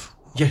stuff."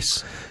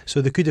 Yes.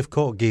 So they could have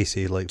caught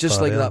Gacy, like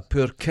just like that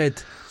poor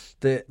kid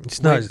that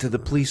went to the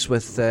police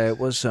with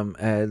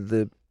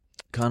the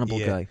cannibal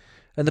guy,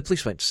 and the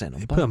police went to send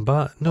him back. Put him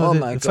back. No,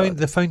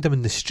 they found him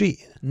in the street,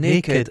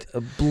 naked,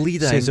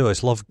 bleeding. Says, "Oh,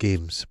 it's love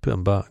games." Put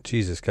him back.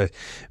 Jesus Christ,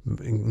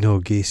 no,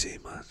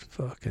 Gacy, man,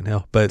 fucking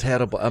hell. But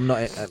terrible. I'm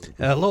not.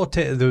 A lot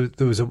of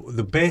there was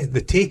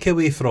the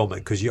takeaway from it,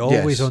 because you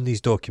always on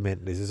these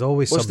documentaries. There's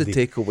always what's somebody.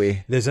 The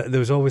takeaway? There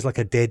was always like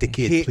a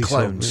dedicated hate police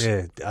clowns.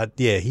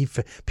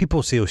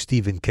 People say, "Oh,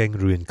 Stephen King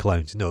ruined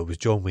clowns." No, it was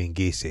John Wayne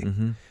Gacy.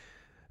 Mm-hmm.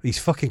 His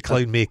fucking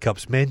clown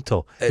makeup's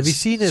mental. Have you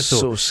seen it?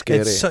 So scary.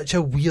 It's such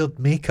a weird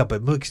makeup.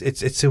 It looks.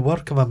 It's the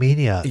work of a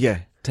maniac. Yeah,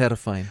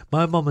 terrifying.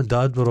 My mum and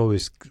dad were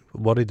always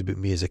worried about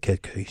me as a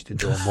kid, because I used to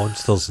draw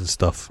monsters and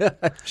stuff.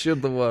 I'm sure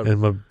they were.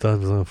 And my dad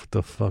was like, "What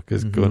the fuck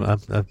is going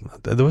on?"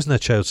 There wasn't a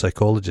child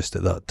psychologist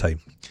at that time,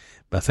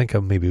 but I think I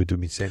maybe would have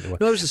been sent to one.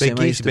 No, it was the same.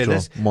 I used to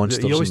draw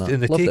monsters.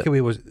 And the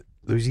takeaway was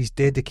there was these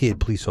dedicated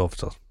police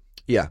officers.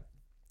 Yeah.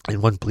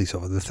 And one police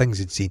officer, the things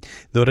he'd seen,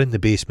 they were in the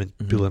basement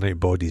pulling out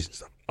bodies and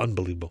stuff.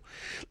 Unbelievable.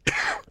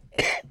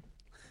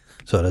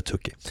 Sorry, I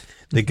took it.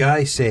 The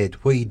guy said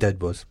what he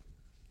did was,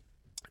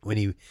 when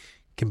he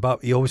came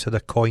back, he always had a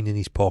coin in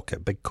his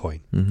pocket, big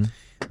coin. Mm-hmm.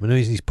 When he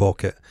was in his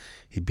pocket,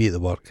 he'd be at the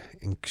work,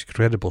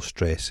 incredible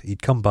stress.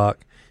 He'd come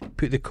back,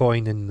 put the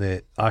coin in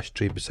the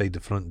ashtray beside the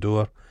front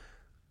door,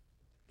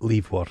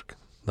 leave work.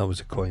 That was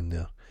a coin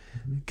there.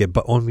 Get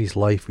on with his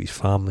life, with his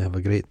family, have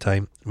a great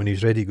time. When he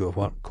was ready to go to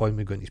work, coin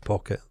would go in his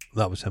pocket.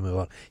 That was him at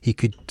work. He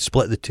could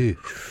split the two.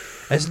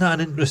 Isn't that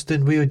an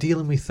interesting way of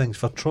dealing with things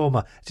for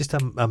trauma? Just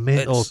a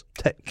mental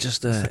tick.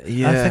 Just I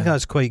think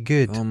that's quite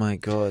good. Oh my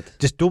God.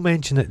 Just don't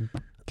mention it.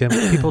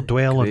 People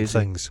dwell on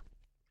things.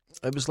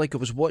 It was like I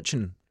was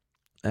watching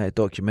a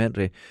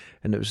documentary,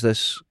 and it was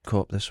this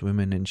cop, this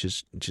woman, and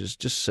she's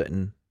just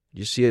sitting.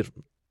 You see her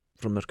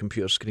from her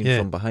computer screen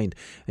from behind,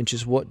 and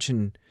she's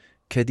watching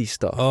kiddie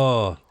stuff.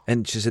 Oh.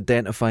 And she's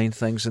identifying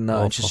things and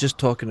that, and she's just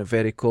talking it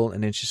very cool.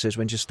 And then she says,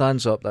 when she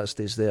stands up, that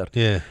stays there.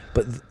 Yeah.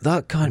 But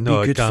that can't be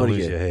good for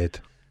you. Your head.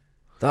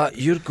 That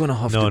you're going to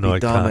have to be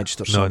damaged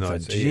or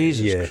something.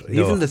 Jesus Christ.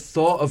 Even the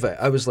thought of it,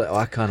 I was like,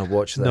 I can't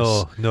watch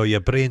this. No,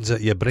 your brain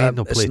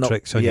will play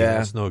tricks on you.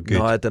 It's not good.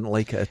 No, I didn't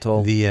like it at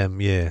all.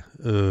 It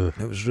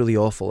was really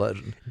awful.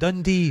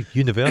 Dundee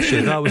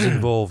University, that was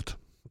involved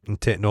in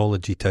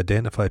technology to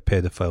identify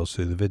pedophiles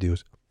through the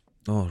videos.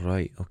 Oh,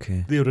 right,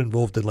 okay. They were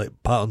involved in like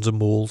patterns of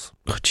moles.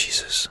 Oh,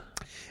 Jesus.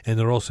 And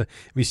they're also,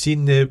 we've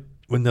seen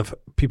when the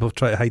people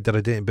try to hide their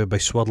identity by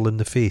swirling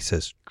the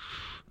faces.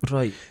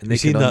 Right, and they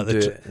can undo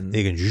it.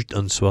 They can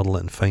unswirl it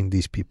and find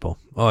these people.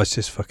 Oh, it's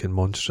just fucking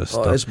monstrous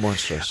stuff. It is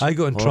monstrous. I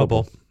got in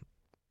trouble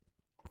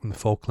in the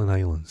Falkland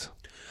Islands.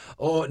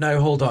 Oh, now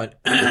hold on.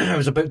 I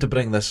was about to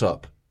bring this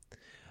up.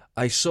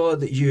 I saw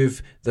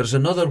that there's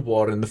another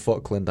war in the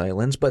Falkland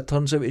Islands, but it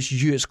turns out it's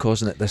you that's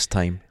causing it this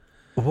time.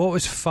 What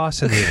was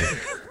fascinating?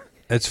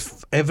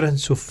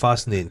 Everything's so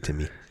fascinating to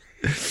me.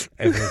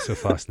 Everything's so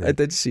fascinating. I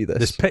did see this.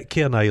 There's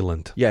Pitcairn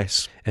Island.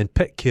 Yes. And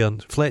Pitcairn,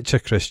 Fletcher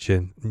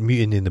Christian,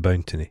 mutiny in the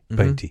bounty.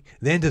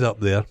 They ended up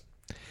there.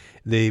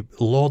 They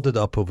lorded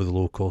up over the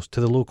locals. To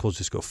the locals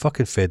just got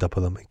fucking fed up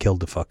with them and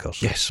killed the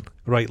fuckers. Yes.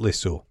 Rightly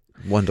so.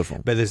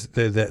 Wonderful. But there's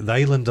the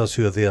islanders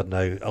who are there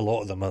now, a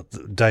lot of them are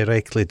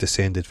directly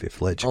descended from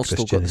Fletcher all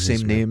Christian. Still got the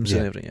same names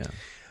and everything, yeah.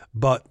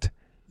 But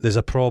there's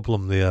a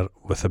problem there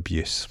with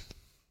abuse.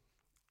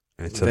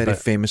 It's very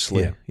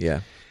famously,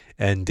 yeah.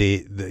 And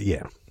I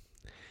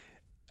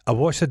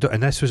watched it,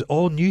 and this was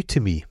all new to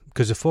me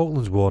because the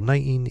Falklands War,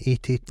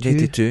 1982.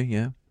 82,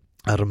 yeah.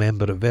 I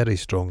remember it very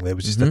strongly. It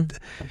was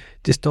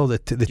just all the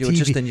TV. You were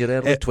just in your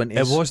early 20s.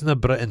 It wasn't a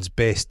Britain's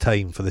best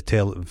time for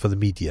the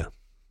media.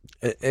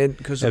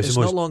 Because it's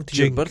not long to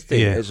your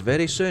birthday. It's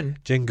very soon.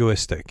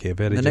 Jingoistic,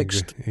 very. The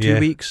next 2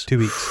 weeks. 2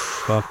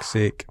 weeks. Fuck's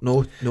sake.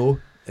 No.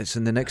 It's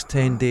in the next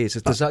 10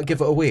 days. Does that give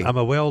it away? I'm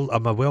a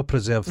well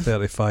preserved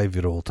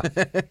 35-year-old.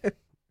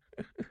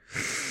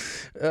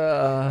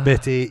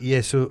 But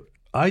so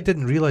I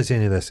didn't realise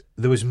any of this.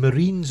 There was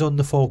Marines on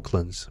the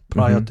Falklands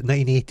prior to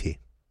 1980.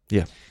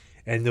 Yeah.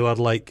 And they were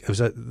like,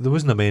 there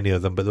wasn't many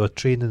of them, but they were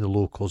training the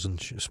locals in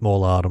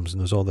small arms, and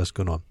there was all this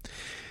going on.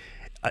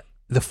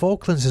 The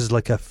Falklands is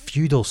like a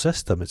feudal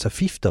system. It's a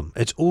fiefdom.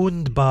 It's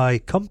owned by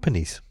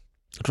companies.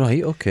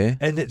 Right, okay.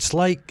 And it's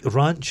like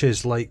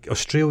ranches like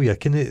Australia.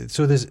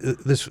 So there's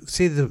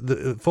say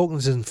the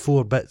Falklands is in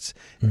 4 bits,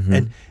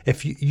 and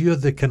if you're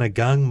the kind of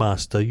gang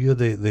master, you're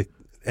the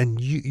and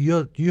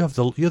you're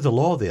the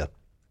law there.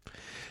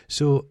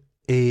 So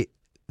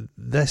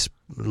this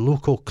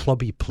local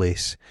clubby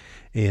place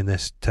in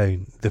this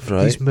town,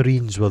 these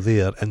Marines were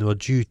there, and they were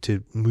due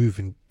to move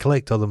and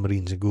collect other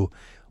Marines and go.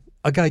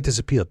 A guy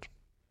disappeared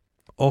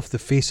off the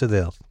face of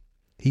the earth.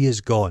 He is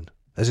gone.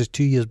 This is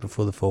 2 years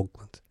before the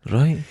Falklands.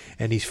 Right.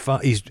 And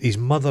his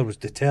mother was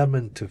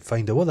determined to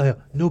find out what the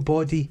hell. No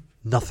body,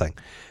 nothing.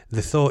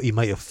 They thought he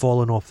might have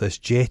fallen off this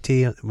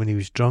jetty when he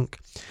was drunk.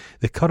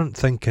 The current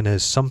thinking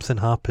is something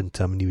happened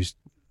to him and he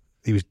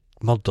was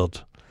murdered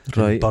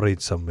and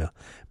buried somewhere.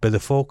 But the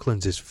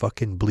Falklands is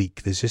fucking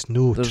bleak. There's just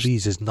no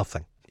trees, there's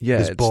nothing. Yeah,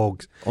 there's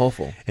bogs.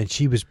 Awful. And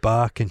she was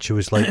back and she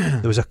was like,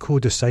 there was a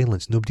code of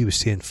silence. Nobody was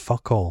saying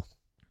fuck all.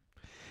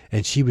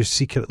 And she was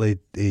secretly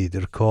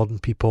recording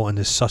people and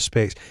the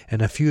suspects.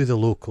 And a few of the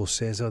locals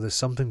says, oh, there's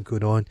something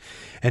going on.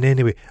 And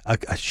anyway,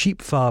 a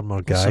sheep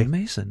farmer guy. That's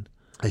amazing.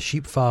 A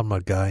sheep farmer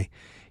guy,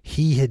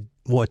 he had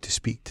wanted to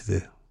speak to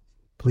the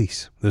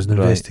police. There's an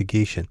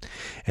investigation.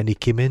 And he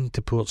came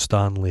into Port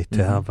Stanley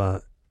to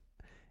have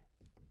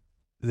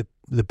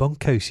the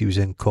bunkhouse he was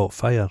in caught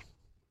fire.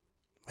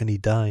 And he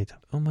died.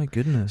 Oh my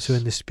goodness. So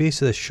in the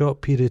space of this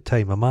short period of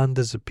time, a man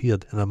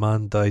disappeared and a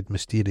man died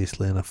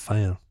mysteriously in a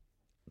fire.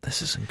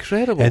 This is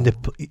incredible. And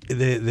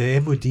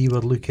the MOD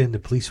were looking, the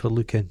police were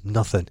looking,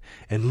 nothing.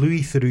 And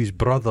Louis Theroux's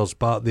brother's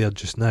back there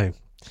just now.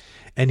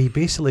 And he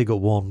basically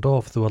got warned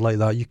off. They were like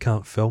that, you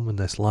can't film in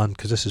this land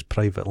because this is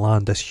private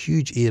land, this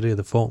huge area of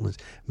the Falklands.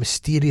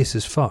 Mysterious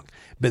as fuck.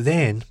 But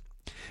then,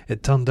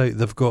 it turned out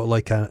they've got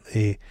like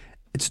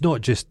it's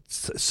not just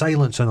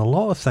silence on a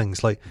lot of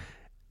things, like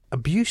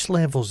abuse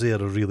levels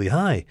there are really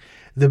high.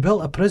 They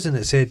built a prison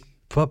that said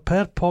the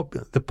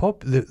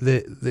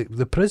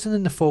prison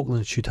in the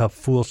Falklands should have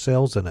 4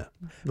 cells in it.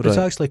 But it's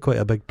actually quite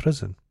a big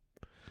prison.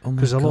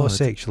 Because a lot of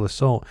sexual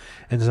assault,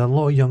 and there's a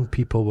lot of young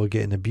people were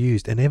getting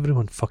abused, and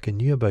everyone fucking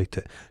knew about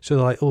it. So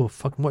they're like, oh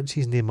fuck, what's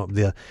his name up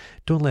there?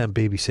 Don't let him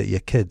babysit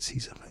your kids.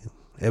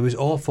 It was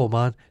awful,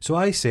 man. So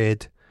I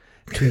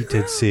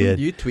tweeted saying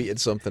you tweeted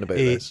something about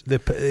this. The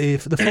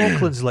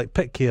Falklands is like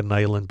Pitcairn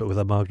Island, but with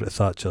a Margaret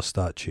Thatcher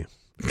statue.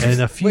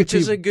 And which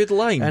is a good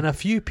line. And a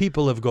few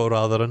people have got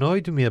rather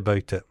annoyed with me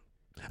about it.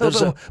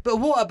 But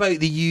what about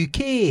the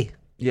UK?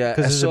 Yeah,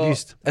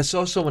 I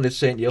saw someone had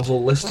sent you a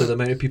whole list of the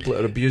amount of people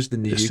that are abused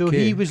in the UK. So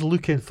he was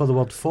looking for the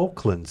word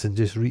Falklands and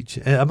just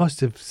I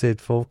must have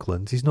said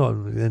Falklands. He's not,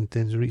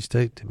 and reached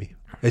out to me.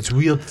 It's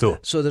weird though.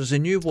 So there's a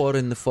new war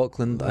in the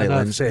Falkland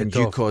Islands and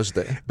you caused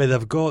it. But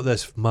they've got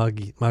this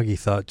Maggie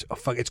Thatcher. Oh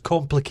fuck, it's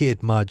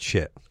complicated mad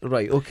shit.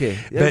 Right, okay.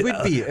 It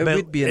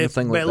would be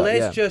anything like that. But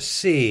let's just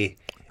say,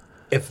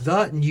 if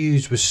that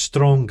news was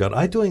stronger,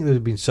 I don't think there would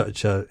have been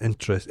such a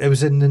interest. It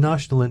was in the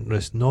national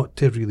interest not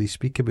to really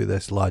speak about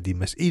this laddie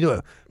miss.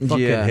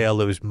 Fucking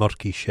hell, it was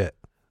murky shit.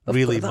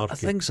 Really murky.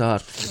 Things are.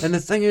 And the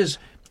thing is,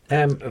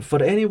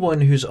 for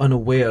anyone who's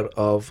unaware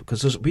of,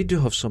 because we do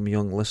have some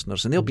young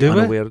listeners, and they'll be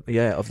unaware,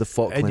 of the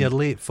Falkland. In your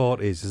late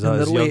 40s, is that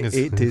in as their young late as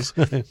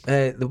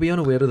 80s, they'll be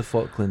unaware of the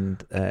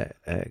Falkland.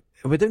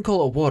 We didn't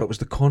call it a war; it was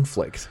the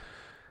conflict.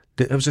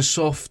 It was a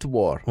soft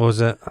war. Was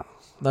it?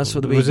 That's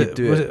what the way you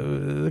do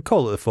it. They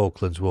call it the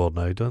Falklands War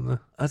now, don't they?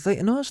 I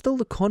think it's still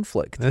the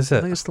conflict. Is it? I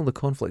think it's still the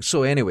conflict.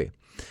 So anyway,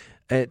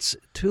 it's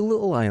 2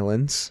 little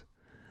islands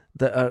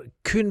that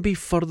couldn't be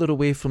further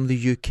away from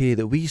the UK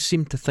that we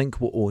seem to think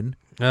we'll own.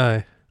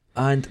 Aye.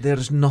 And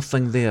there's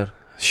nothing there.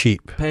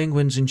 Sheep.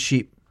 Penguins and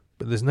sheep.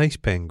 But there's nice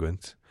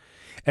penguins.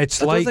 I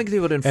don't think they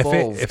were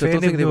involved. I don't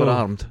think they were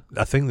armed.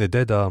 I think they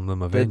did arm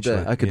them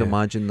eventually. I could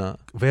imagine that.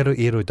 Very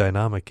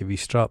aerodynamic. If you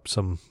strap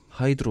some...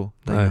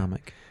 Hydrodynamic.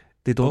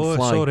 They don't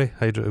fly. Oh, sorry.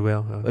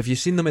 Have you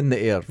seen them in the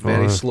air?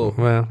 Very slow.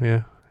 Well,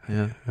 yeah.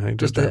 Yeah.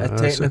 Just a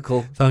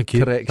technical correction. Thank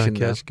you. There.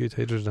 That's good.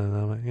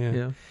 Hydrodynamic.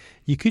 Yeah.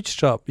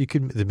 You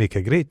could make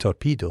a great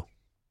torpedo.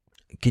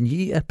 Can you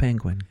eat a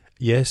penguin?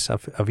 Yes,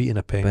 I've eaten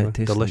a penguin. But it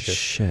tastes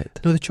delicious. Like shit.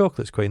 No, the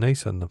chocolate's quite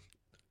nice on them.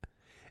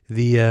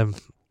 The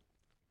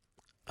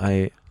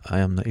I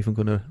am not even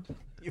going to.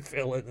 You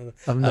fell into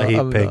them. I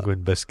hate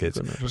penguin biscuits.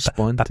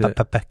 Respond to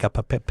it. Pick up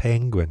a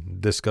penguin.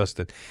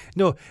 Disgusting.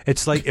 No,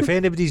 it's like if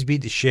anybody's been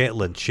to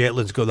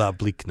Shetland's got that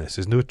bleakness.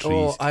 There's no trees.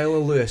 Oh, Isle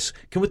of Lewis.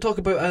 Can we talk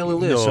about Isle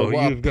of Lewis? No,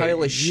 what a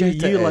pile of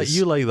shit it is.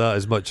 You like that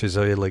as much as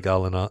I like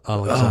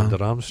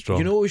Alexander Armstrong.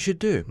 You know what we should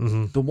do?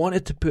 Mm-hmm. They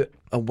wanted to put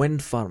a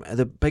wind farm,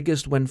 the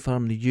biggest wind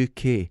farm in the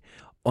UK,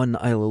 on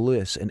the Isle of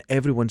Lewis, and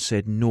everyone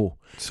said no.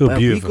 So but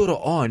beautiful. If we got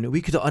it on,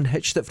 we could have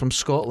unhitched it from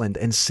Scotland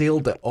and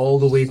sailed it all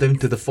the way down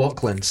to the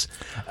Falklands,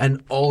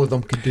 and all of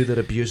them could do their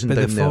abusing down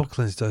there. But the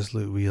Falklands does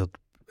look weird.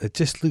 It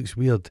just looks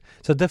weird.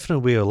 It's a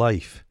different way of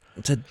life.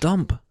 It's a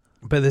dump.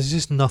 But there's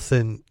just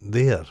nothing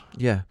there.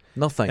 Yeah,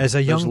 nothing. As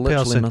a young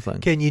person, nothing.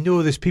 Ken, you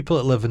know there's people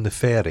that live in the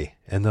ferry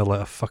and they're like,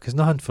 oh, fuck, there's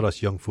nothing for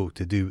us young folk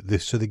to do.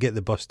 So they get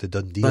the bus to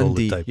Dundee all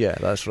the time. Yeah,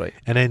 that's right.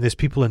 And then there's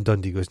people in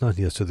Dundee goes, nothing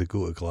here, so they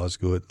go to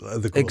Glasgow,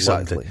 they go to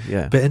London.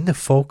 Yeah. But in the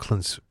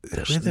Falklands,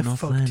 where the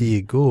fuck do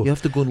you go? You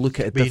have to go and look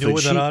at a but you different know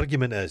what sheep. their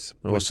argument is?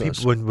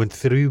 When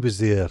Theroux was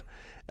there,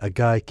 a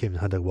guy came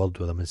and had a word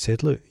with him and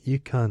said, look, you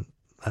can't,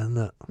 and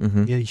that.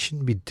 Mm-hmm. Yeah, you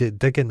shouldn't be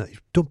digging that.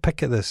 Don't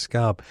pick at this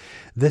scab.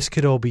 This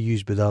could all be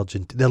used with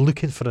Argentina. They're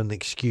looking for an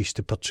excuse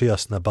to portray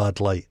us in a bad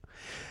light.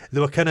 They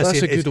were kind of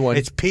saying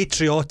it's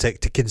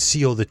patriotic to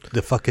conceal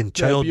the fucking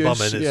child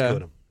bumming. Yeah.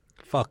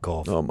 Fuck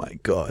off. Oh my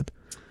God.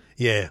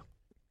 Yeah.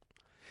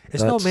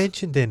 It's not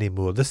mentioned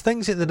anymore. There's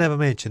things that they never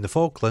mentioned. The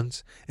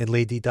Falklands and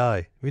Lady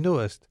Di. We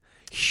noticed.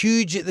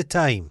 Huge at the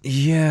time.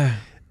 Yeah.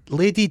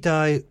 Lady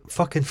Di,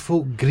 fucking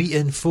folk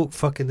greeting, folk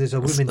fucking, there's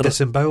a woman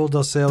disemboweled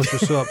herself, she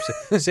was so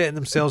upset, setting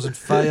themselves on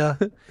fire,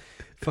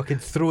 fucking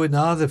throwing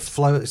the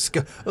flowers.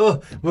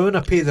 Oh, we're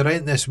going to pay the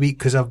rent this week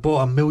because I've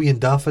bought 1 million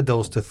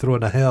daffodils to throw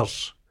in a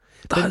hearse.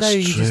 But now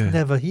you just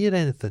never hear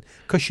anything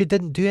because she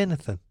didn't do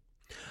anything.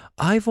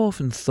 I've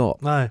often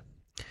thought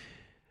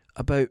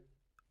about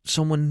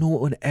someone no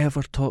one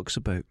ever talks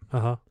about.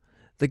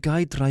 The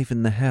guy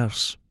driving the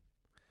hearse.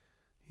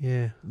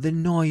 Yeah. The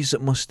noise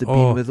it must have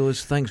been with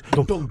those things.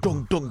 Dunk, dunk,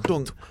 dunk, dunk,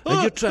 dunk.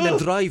 And you're trying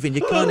to drive and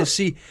you can't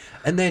see.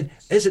 And then,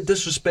 is it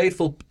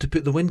disrespectful to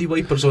put the windy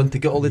wipers on to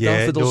get all the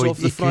daffodils off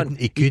the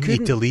front? He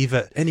couldn't to leave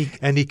it. And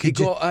he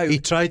got out. He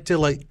tried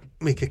to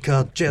make a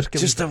car jerk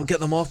him. Just to get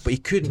them off, but he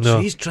couldn't. No.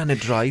 So he's trying to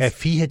drive.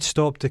 If he had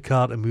stopped the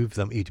car to move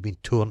them, he'd have been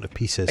torn to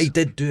pieces. He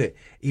did do it.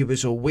 He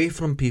was away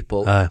from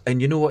people.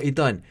 And you know what he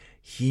done?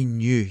 He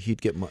knew he'd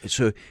get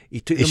so he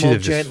took them all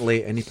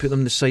gently and he put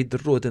them beside the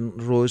road in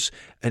rows,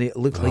 and it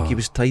looked like he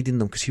was tidying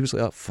them because he was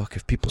like, oh fuck,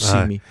 if people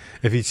see me.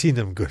 If he'd seen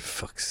them, go,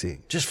 fuck's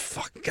sake, just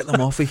get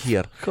them off of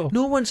here. Cool.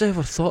 No one's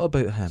ever thought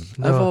about him.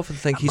 No. I often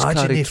think he's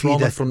carried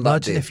trauma from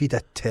that day. Imagine if he'd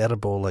a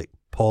terrible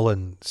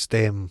pollen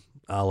stem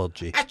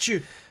allergy. At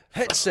you.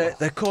 Hits it,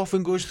 the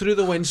coffin goes through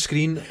the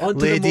windscreen onto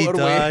Lady the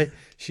motorway. Di,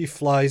 she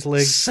flies,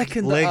 legs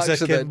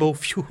akimbo,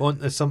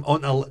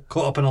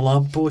 caught up in a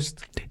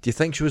lamppost. Do you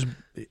think she was?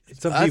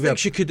 I think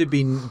she could have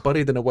been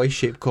buried in a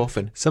Y-shaped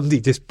coffin.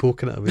 Somebody just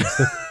poking at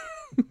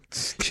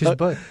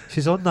her.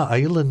 She's on that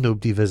island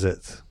nobody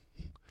visits.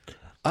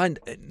 And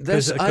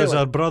this because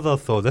her brother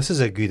thought this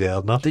is a good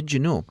earner. Did you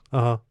know?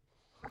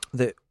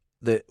 That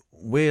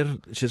where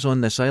she's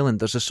on this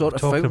island, there's a sort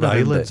of fountain around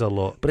islands it, a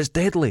lot, but it's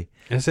deadly.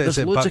 There's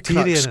loads of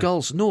cracked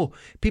skulls. No,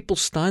 people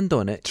stand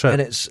on it,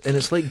 and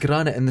it's like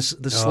granite, and they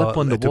slip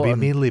on the water. It'll be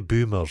mainly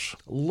boomers.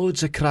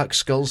 Loads of cracked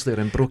skulls there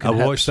and broken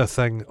hips. I watched a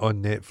thing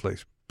on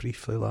Netflix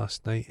briefly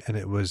last night, and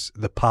it was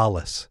The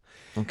Palace.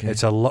 Okay,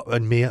 it's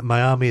in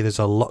Miami. There's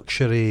a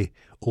luxury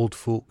old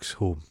folks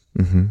home.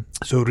 Mm-hmm.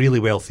 So really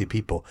wealthy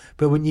people,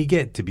 but when you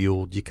get to be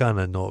old, you kind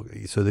of not.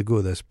 So they go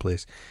to this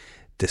place.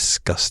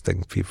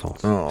 Disgusting people.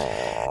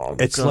 Oh,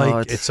 it's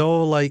God. It's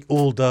all like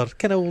older,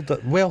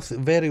 wealthy,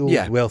 very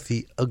old,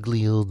 wealthy,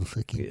 ugly old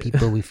fucking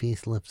people with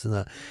facelifts and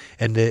that.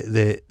 And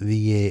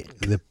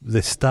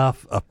the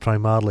staff are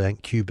primarily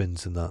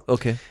Cubans and that.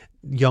 Okay.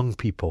 Young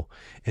people.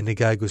 And the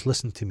guy goes,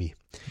 listen to me.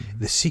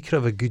 The secret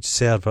of a good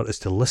server is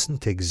to listen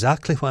to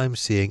exactly what I'm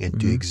saying and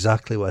do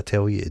exactly what I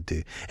tell you to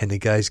do. And the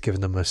guy's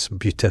giving them a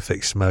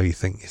beatific smile. You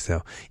think to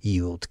yourself,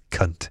 you old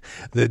cunt.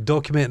 The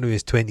documentary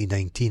is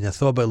 2019. I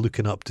thought about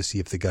looking up to see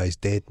if the guy's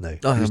dead now.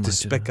 He was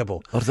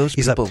despicable. Are those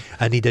people?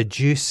 Like, I need a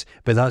juice,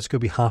 but that's going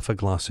to be half a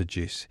glass of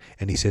juice.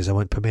 And he says, I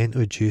want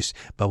pimento juice,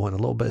 but I want a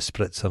little bit of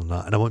spritzer on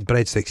that. And I want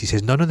breadsticks. He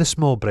says, none of the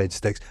small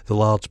breadsticks, the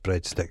large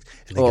breadsticks.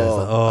 And the guy's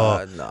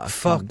like, no, I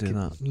fuck, couldn't do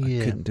that.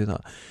 I couldn't do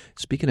that.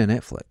 Speaking of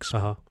Netflix,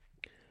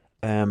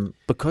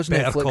 because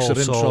Better Netflix Call are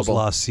in Saul's trouble.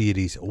 last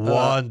series,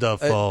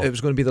 wonderful. It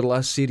was going to be their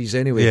last series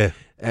anyway.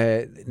 Yeah.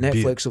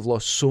 Netflix have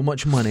lost so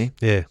much money.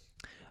 Yeah.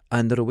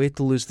 And they're away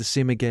to lose the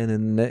same again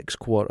in the next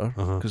quarter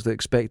because they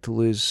expect to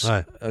lose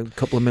a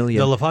couple of million.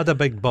 They'll have had a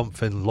big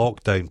bump in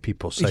lockdown,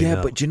 people saying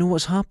that. But do you know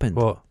what's happened?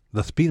 What?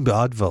 There's been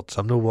about adverts.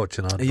 I'm not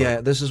watching adverts.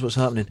 Yeah, this is what's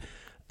happening.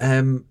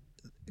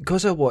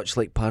 Because I watch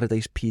like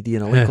Paradise PD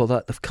and I like all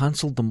that, they've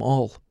cancelled them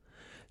all.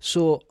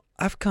 So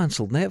I've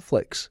cancelled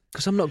Netflix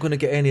because I'm not going to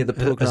get any of the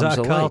programs I like.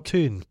 Is that a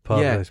cartoon?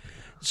 Paradise? Yeah.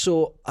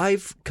 So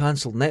I've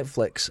cancelled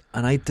Netflix,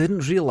 and I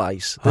didn't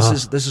realise this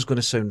is going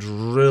to sound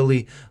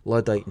really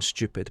Luddite and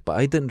stupid, but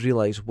I didn't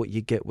realise what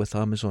you get with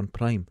Amazon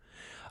Prime.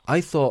 I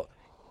thought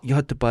you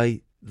had to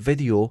buy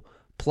video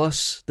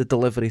plus the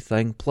delivery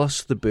thing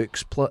plus the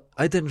books.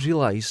 I didn't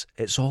realise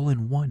it's all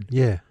in one.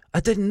 Yeah, I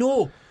didn't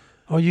know.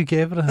 Oh, you get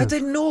everything. I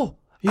didn't know.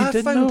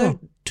 I found out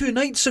 2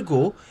 nights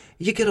ago.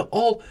 You get it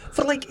all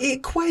for like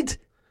 £8.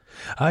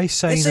 I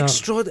sign it's up.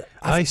 Extraordinary.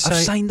 I've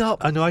signed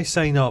up. I know. I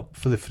sign up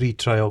for the free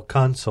trial.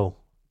 Cancel.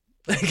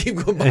 I keep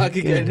going back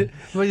again.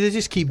 Well, they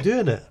just keep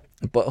doing it.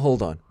 But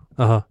hold on.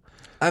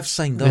 I've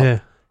signed up.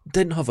 Yeah.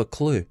 Didn't have a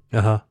clue.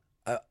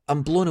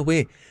 I'm blown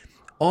away.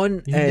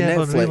 On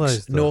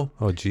Netflix, no.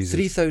 Oh Jesus.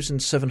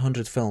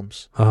 3,700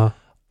 films.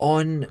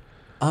 On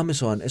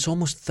Amazon, it's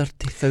almost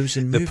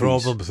 30,000 movies. The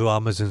problem with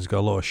Amazon's got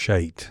a lot of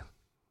shite.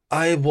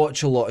 I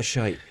watch a lot of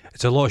shite.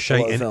 It's a lot of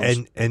shite,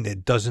 and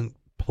it doesn't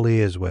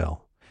play as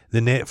well. The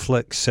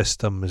Netflix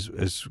system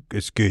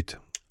is good.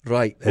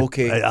 Right,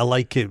 okay. I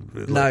like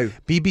it. Now,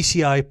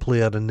 BBC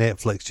iPlayer and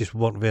Netflix just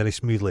work very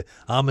smoothly.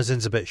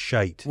 Amazon's a bit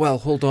shite. Well,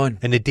 hold on.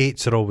 And the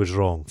dates are always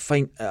wrong.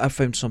 Fine, I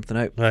found something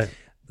out. Right.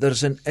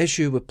 There's an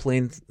issue with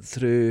playing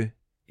through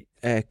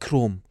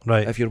Chrome,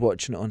 right, if you're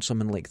watching it on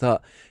something like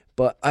that.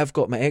 But I've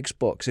got my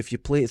Xbox. If you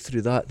play it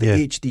through that, the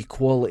HD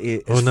quality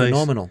is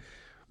phenomenal.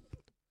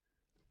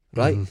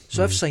 Right?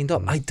 So I've signed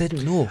up. I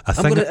didn't know.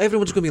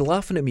 Everyone's going to be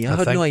laughing at me. I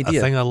had no idea. The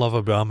thing I love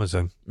about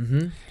Amazon,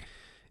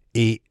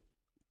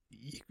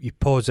 you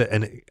pause it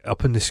and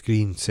up on the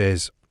screen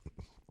says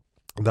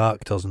the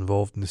actors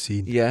involved in the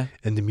scene,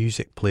 and the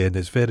music playing.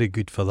 It's very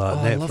good for that.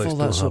 Netflix, I love all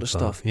that sort of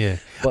stuff. Yeah,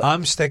 but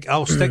I'll stick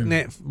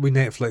with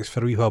Netflix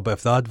for a wee while. But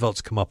if the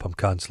adverts come up, I'm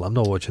cancelling. I'm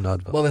not watching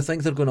adverts. Well, I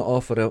think they're going to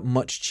offer a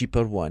much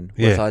cheaper one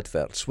with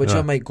adverts, which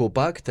I might go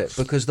back to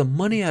because the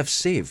money I've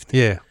saved.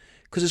 Yeah,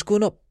 because it's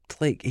going up to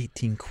like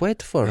 18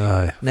 quid for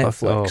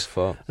Netflix.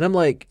 Fuck. And I'm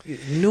like,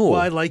 no.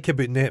 What I like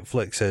about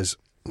Netflix is,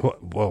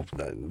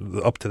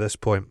 up to this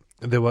point,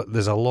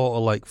 there's a lot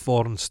of like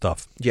foreign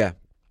stuff. Yeah.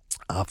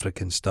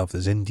 African stuff,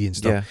 there's Indian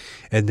stuff,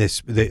 and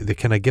they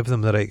kind of give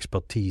them their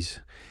expertise,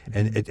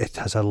 and it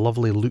has a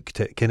lovely look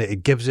to it.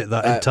 It gives it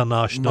that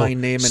international my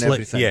name and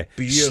everything,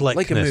 slickness.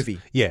 Like a movie,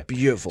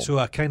 beautiful. So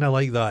I kind of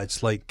like that.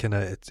 It's like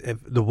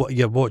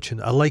you're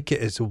watching. I like it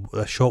as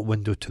a short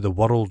window to the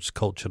world's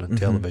culture and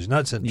television.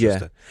 That's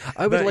interesting. Yeah.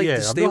 I would like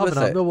to stay with it.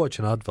 I'm not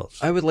watching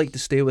adverts. I would like to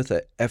stay with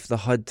it if they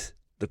had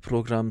the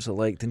programs I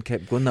liked and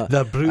kept going.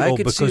 They're brutal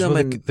because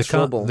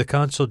they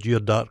cancelled Your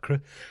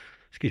Dark.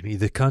 Excuse me,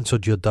 they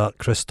cancelled Your Dark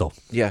Crystal.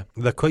 Yeah.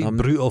 They're quite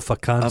brutal for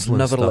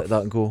cancelling I've never stuff. let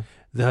that go.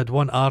 They had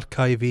one,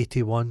 Archive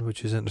 81,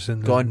 which is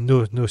interesting. Gone.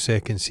 No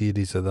second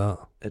series of that.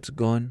 It's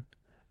gone.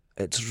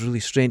 It's really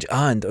strange.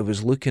 And I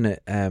was looking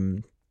at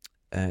the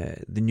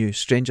new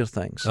Stranger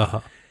Things.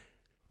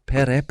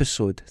 Per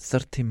episode,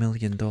 $30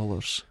 million.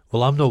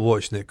 Well, I'm not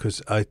watching it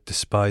because I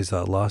despise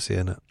that lassie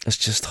in it. It's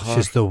just hard.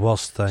 She's the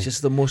worst thing.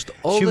 She's the most...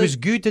 She was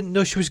good.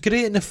 She was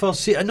great in the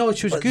first season. I know,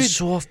 she was good. It's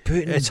so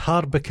off-putting. It's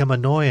hard become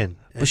annoying.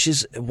 But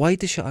why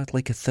does she act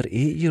like a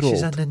 38-year-old?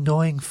 She's an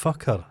annoying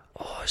fucker.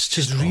 Oh, it's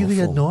just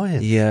really awful.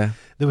 Annoying. Yeah.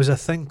 There was a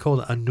thing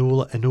called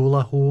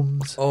Enola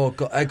Holmes. Oh,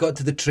 God, I got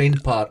to the train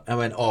part. I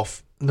went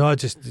off. No,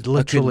 just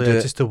literally,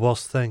 just the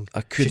worst thing.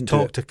 I couldn't. She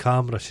talked to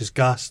camera. She's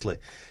ghastly.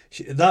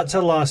 That's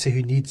a lassie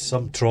who needs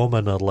some trauma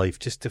in her life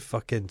just to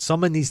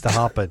something needs to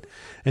happen,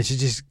 and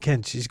she's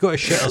got to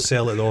shit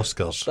herself at the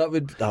Oscars.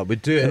 That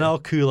would do it, and I'll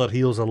cool her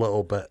heels a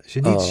little bit. She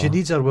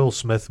needs her Will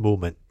Smith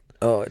moment.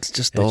 Oh, it's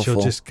just and awful.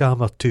 She'll just calm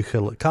her tooth.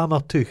 Have you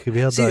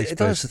heard that expression?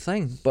 That's the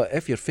thing. But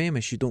if you're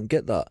famous, you don't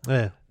get that.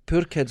 Yeah.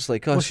 Poor kids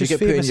like us, she's you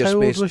get put in your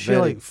How space. Old was she?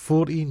 Like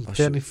 14,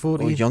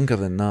 14? Oh, younger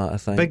than that, I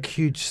think. Big,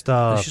 huge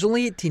star. She's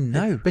only 18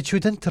 now. But she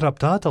would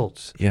interrupt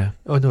adults. Yeah.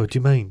 Oh, no, do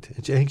you mind?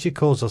 I think she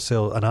calls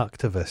herself an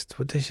activist.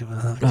 What does she... an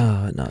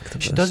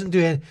activist. She doesn't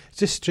do any... It's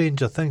just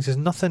Stranger Things. There's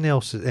nothing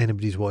else that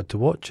anybody's wanted to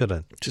watch her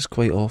in. Just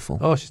quite awful.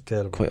 Oh, she's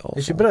terrible. Quite awful.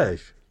 Is she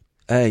British?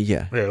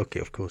 Yeah. Yeah,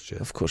 okay, of course she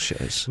is. Of course she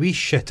is. We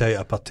shit out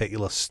a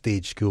particular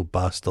stage school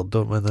bastard,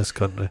 don't we, in this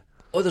country?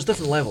 Oh, there's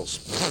different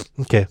levels.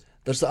 Okay.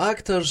 There's the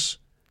actors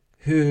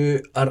who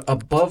are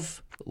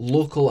above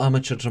local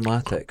amateur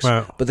dramatics,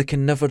 but they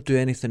can never do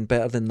anything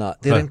better than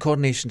that. They're in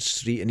Coronation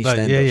Street and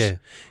EastEnders.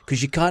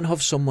 Because you can't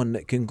have someone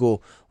that can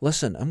go,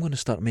 listen, I'm going to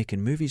start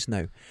making movies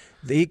now.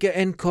 They get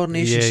in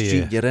Coronation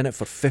Street, you're in it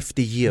for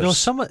 50 years. No,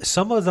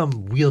 some of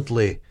them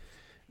weirdly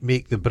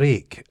make the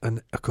break,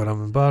 and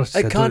I'm embarrassed.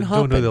 I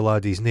don't know the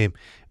laddie's name,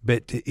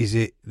 but is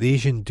it the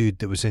Asian dude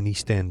that was in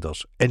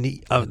EastEnders?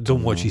 And I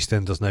don't watch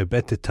EastEnders now, but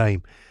at the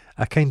time,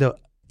 I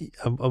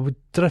would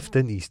drift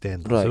into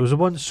EastEnders. Right. There was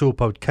one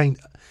soap I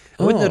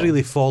wouldn't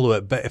really follow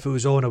it, but if it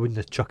was on, I wouldn't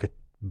have chuck a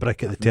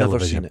brick at the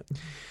television. Never seen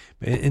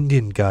it. An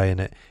Indian guy in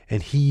it,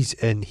 and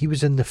he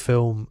was in the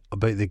film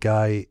about the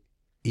guy.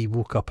 He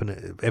woke up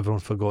and everyone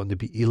forgotten the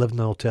Beatles. He lived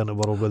in an alternate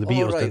world where the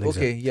Beatles didn't exist.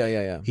 Okay,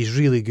 yeah. He's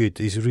really good.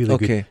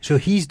 Good. So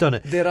he's done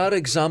it. There are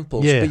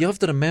examples, but you have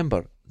to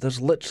remember, there's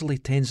literally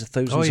tens of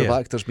thousands of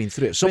actors being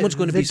through it. Someone's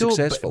going to be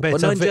successful,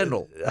 but not in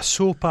general. A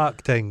soap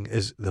acting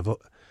is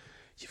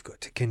you've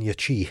got to kin your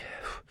chi.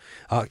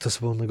 Actors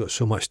have only got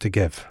so much to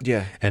give.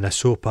 Yeah. And a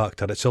soap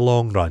actor, it's a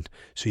long run,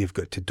 so you've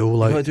got to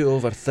dole out. You've got to do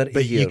over 30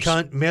 but years. You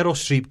can't. Meryl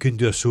Streep couldn't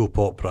do a soap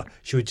opera.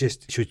 She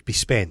would be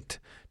spent.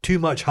 Too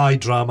much high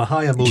drama,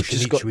 high emotion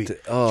each week. She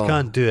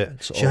can't do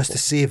it. She has to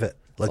save it.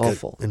 Like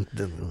awful.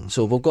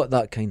 So we've got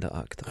that kind of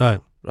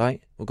actor.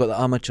 Right? We've got the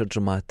amateur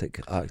dramatic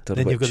actor.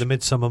 Then you've got the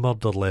Midsummer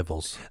Murder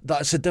levels.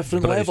 That's a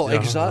different level,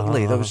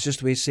 exactly. That was just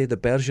the way you say the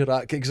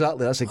Bergerac,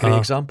 exactly. That's a great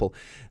example.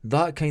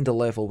 That kind of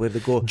level where they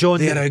go,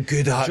 they're a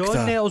good actor.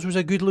 John Nettles was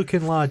a good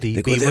looking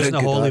laddie, but he wasn't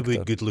a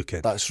Hollywood good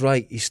looking. That's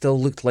right. He still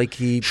looked like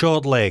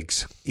short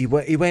legs. He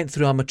went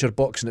through amateur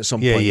boxing at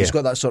some point. He's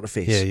got that sort of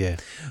face. Yeah.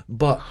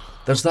 But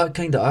there's that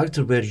kind of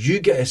actor where you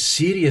get a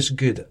serious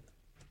good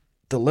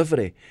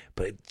delivery,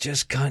 but it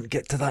just can't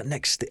get to that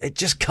next. It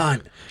just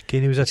can't.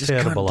 He was a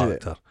terrible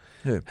actor.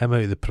 Who? Him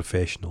out of The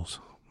Professionals,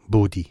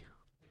 Bodie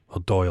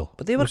or Doyle.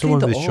 But they were the one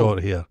kind with of the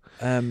short hair.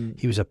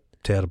 He was a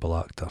terrible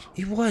actor.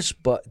 He was,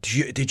 but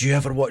did you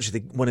ever watch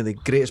one of the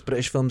greatest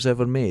British films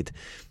ever made?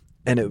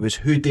 And it was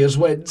Who Dares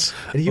Wins.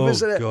 And he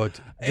was in it. God!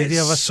 Did he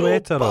have a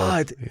sweater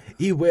bad.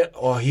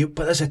 On?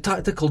 But it's a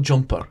tactical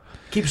jumper.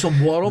 Keeps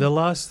him warm. The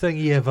last thing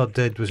he ever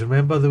did was,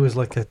 remember there was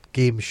like a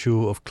game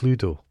show of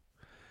Cluedo.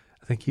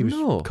 I think he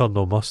was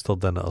Colonel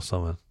Mustard in it or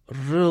something.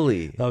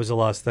 Really? That was the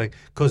last thing.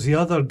 Because the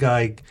other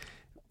guy,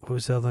 what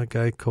was the other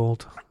guy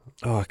called?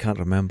 Oh, I can't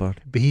remember.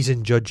 But he's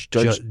in Judge.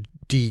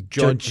 You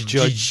can't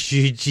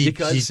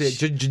say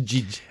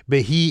Judge.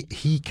 But he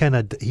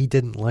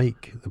didn't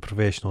like The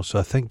Professional, so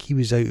I think he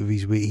was out of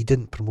his way. He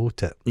didn't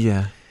promote it.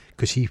 Yeah.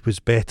 Because he was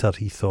better,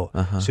 he thought.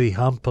 So he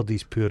hampered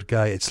his poor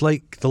guy. It's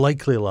like The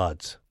Likely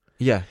Lads.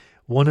 Yeah.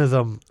 One of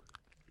them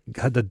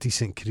had a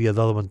decent career,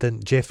 the other one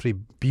didn't.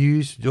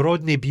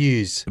 Rodney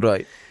Bewes.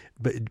 Right.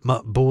 But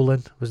Matt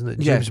Bolan, wasn't it?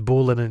 James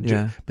Bolan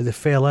and but they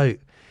fell out.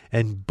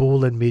 And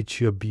Bolan made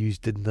sure Bewes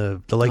didn't.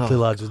 The Likely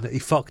Lads, wasn't it? He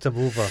fucked him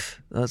over.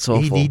 That's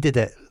awful. He needed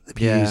it.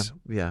 Bewes.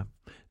 Yeah.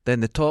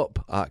 Then the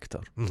top actor.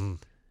 Mm-hmm.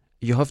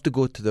 You have to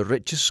go to the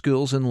richest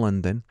schools in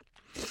London.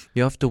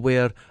 You have to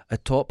wear a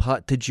top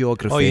hat to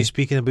geography. Oh, you're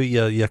speaking about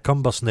your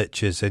cumber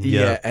snitches and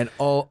and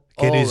all.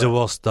 Who's the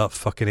worst? That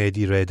fucking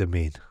Eddie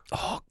Redmayne.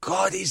 Oh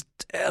God, he's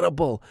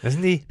terrible,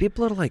 isn't he?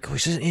 People are like, "Oh,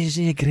 isn't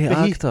he a great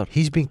actor?"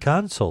 He's been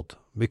cancelled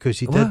because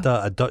he did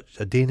that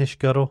a Danish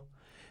girl.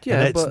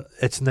 Yeah, and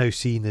it's now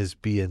seen as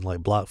being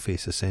like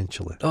blackface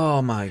essentially.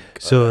 Oh my God!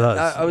 So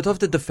I would have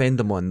to defend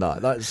him on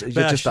that.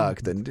 You're just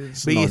acting.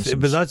 But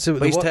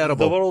he's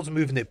terrible. The world's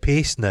moving at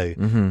pace now.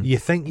 Mm-hmm. You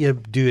think you're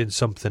doing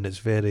something that's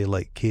very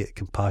like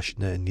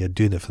compassionate, and you're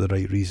doing it for the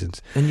right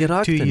reasons. And you're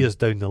acting. 2 years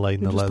down the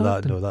line, they're like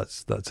that. No,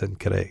 that's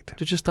incorrect.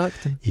 You're just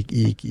acting.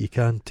 You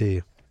can't.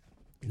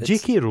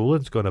 J.K.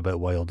 Rowling's gone a bit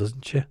wild,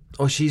 isn't she?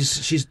 Oh,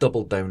 she's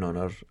doubled down on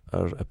her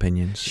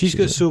opinions. She's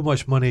got so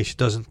much money she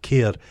doesn't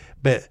care,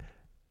 but.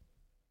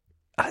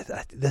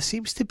 There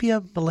seems to be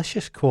a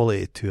malicious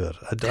quality to her.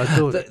 I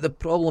don't. The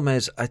problem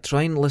is, I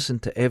try and listen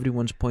to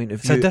everyone's point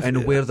of view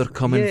and where they're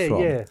coming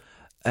from. Yeah.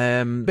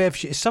 But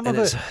if some of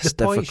the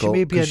point she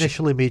maybe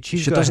initially made,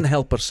 she doesn't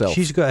help herself.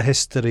 She's got a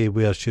history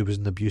where she was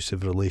in an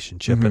abusive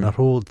relationship, and her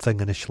whole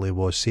thing initially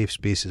was safe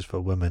spaces for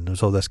women. There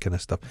was all this kind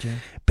of stuff,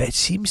 but it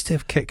seems to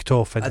have kicked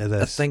off into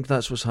this. I think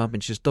that's what's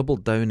happened. She's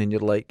doubled down, and you're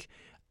like,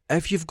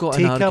 if you've got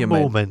an argument, a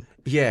moment,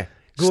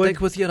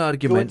 stick with your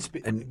argument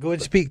and go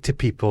and speak to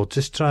people.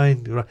 Just try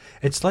and.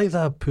 It's like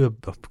that poor.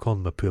 I'm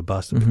calling him a poor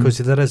bastard because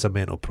there is a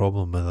mental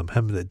problem with him.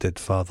 Him that did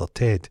Father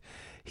Ted,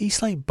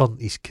 he's like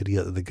burnt his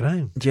career to the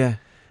ground. Yeah.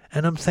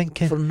 And I'm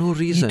thinking, for no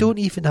reason. You don't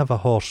even have a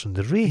horse in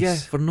the race. Yeah,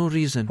 for no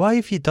reason. Why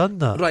have you done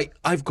that? Right,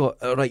 I've got.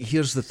 Right,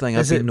 here's the thing.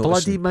 Is I've been it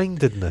noticing. bloody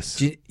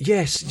mindedness?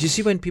 Yes. Do you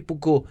see when people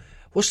go,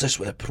 what's this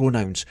with the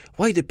pronouns?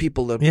 Why do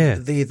people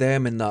they,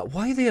 them, and that?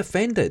 Why are they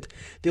offended?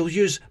 They'll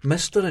use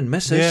Mr. and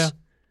Mrs. Yeah.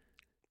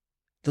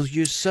 They'll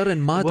use Sir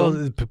and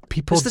Madam. Well,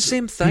 people, it's the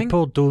same thing.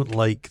 People don't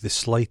like the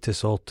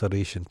slightest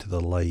alteration to their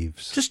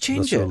lives. Just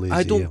change it.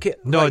 I don't care.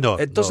 No,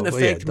 it doesn't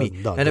affect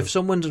me. And if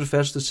someone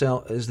refers to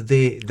self as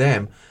they,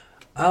 them,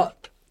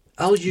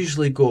 I'll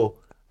usually go.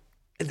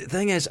 The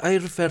thing is, I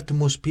refer to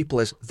most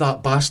people as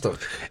that bastard.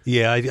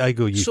 Yeah, I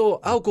go you. So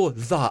I'll go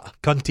that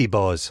cunty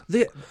boss.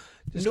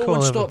 No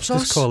one stops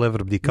us. Just call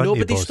everybody cunty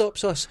Nobody boss.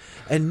 stops us,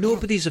 and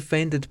nobody's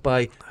offended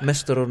by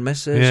Mr. or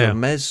Mrs. or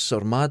Ms.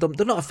 or Madam.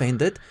 They're not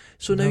offended.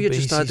 So now you're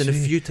just adding a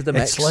few to the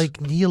mix. It's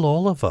like Neil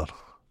Oliver.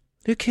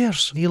 Who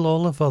cares? Neil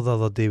Oliver the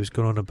other day was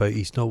going on about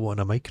he's not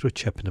wanting a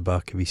microchip in the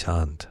back of his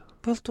hand.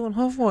 Well, don't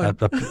have one. A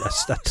tag.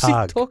 What's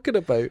he talking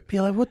about? Be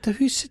like,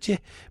 who said you?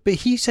 But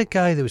he's a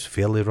guy that was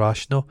fairly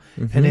rational,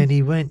 and then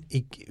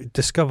he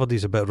discovered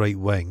he's a bit right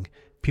wing.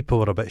 People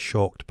were a bit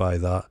shocked by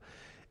that.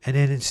 And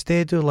then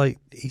instead of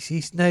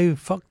he's now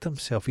fucked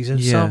himself. He's in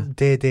some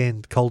dead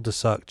end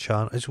cul-de-sac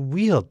channel. It's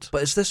weird.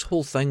 But it's this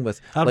whole thing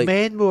with are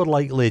men more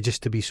likely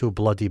just to be so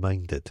bloody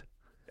minded?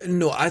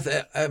 No,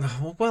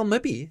 well,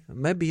 maybe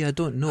I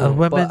don't know.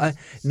 But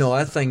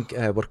I think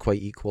we're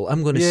quite equal.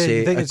 I'm going to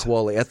say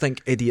equality. I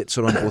think idiots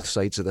are on both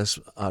sides of this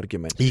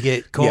argument. You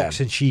get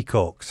cocks and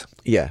she-cocks.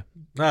 Yeah.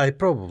 Aye,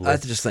 probably. I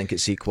just think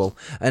it's equal.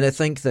 And I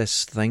think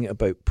this thing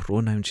about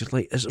pronouns, you're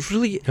like, it's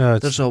really,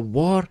 there's a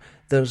war,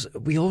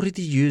 we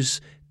already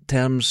use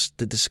terms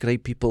to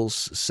describe people's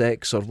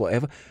sex or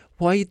whatever.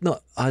 Why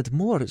not add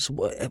more?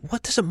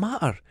 What does it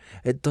matter?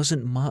 It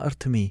doesn't matter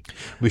to me.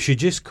 We should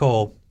just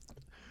call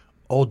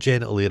all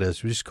genital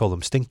areas, we just call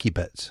them stinky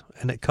bits,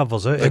 and it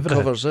covers out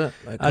everything.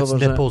 That's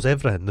nipples,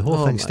 everything. The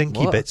whole thing,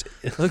 stinky bits.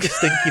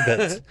 Stinky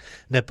bits.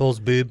 Nipples,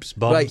 boobs,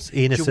 bums,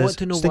 anuses. Do you want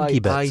to know why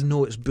bits? I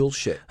know it's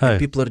bullshit? How?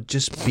 People are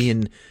just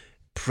being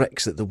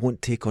pricks that they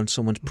won't take on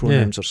someone's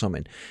pronouns or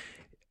something.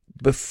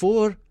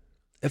 Before,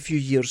 a few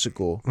years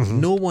ago,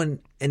 no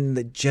one in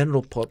the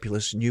general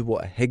populace knew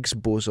what a Higgs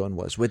boson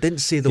was. We didn't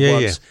say the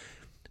words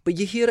But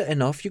you hear it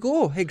enough, you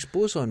go, oh, Higgs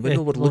boson. We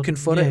know we're looking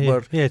for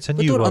it. It's a new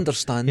we don't word.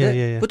 understand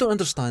it. We don't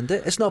understand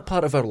it. It's not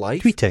part of our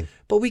life. Tweeting.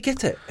 But we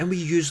get it, and we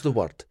use the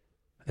word.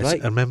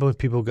 Right? I remember when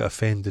people got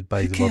offended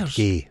by the word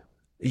gay.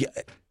 Yeah,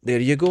 there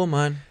you go,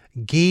 man.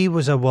 Gay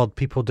was a word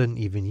people didn't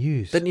even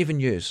use. Didn't even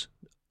use.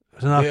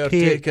 They're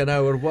taking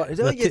our what? What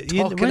are you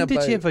talking when about?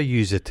 did you ever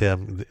use the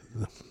term?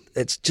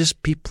 It's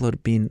just people are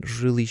being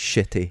really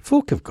shitty.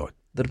 Folk have got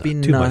They're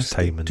being too nasty. much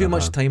time in Too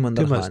much time on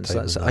their hands.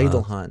 That's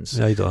idle hands.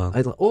 Idle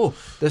hands. Oh,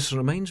 this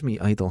reminds me,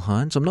 idle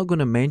hands. I'm not going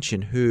to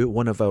mention who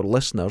one of our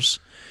listeners.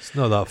 It's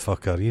not that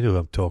fucker. You know who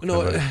I'm talking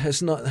about. No,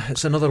 it's not.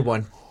 It's another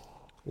one.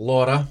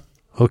 Laura.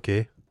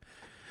 Okay.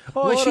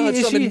 Oh, Laura had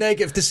something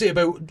negative to say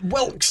about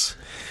Wilkes.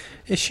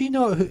 Is she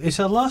not? Is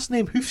her last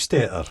name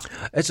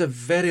Hoofstetter? It's a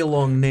very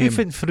long name.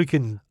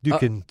 Hoofenfruken.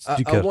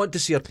 I want to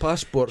see her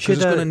passport because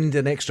it's going to need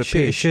an extra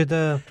page. Should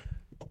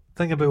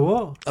think about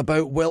what?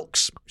 About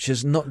Wilkes.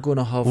 She's not going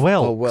to have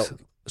Wilkes.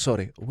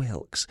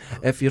 Wilkes.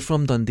 If you're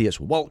from Dundee, it's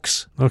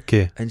Wilkes.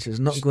 Okay. And she's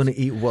not going to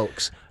eat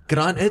Wilkes.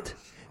 Granted,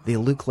 they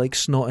look like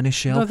snot in a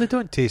shell. No, they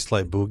don't taste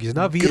like bogies. And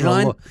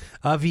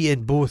I've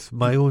eaten both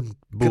my own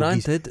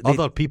bogies, granted,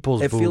 other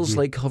people's bogies. It feels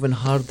like having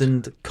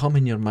hardened cum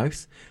in your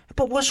mouth.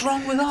 But what's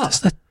wrong with that?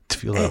 It's not to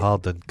feel like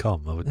hardened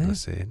cum, I wouldn't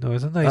say. No,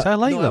 it's nice. I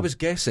like them. I was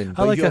guessing,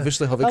 but you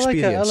obviously have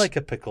experience. I like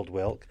a pickled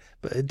whelk,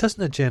 but it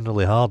doesn't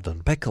generally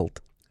harden.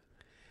 Pickled.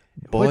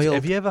 Boiled.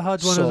 Have you ever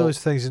had one of those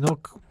things? Is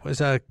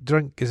that a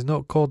drink? Is it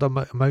not called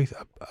a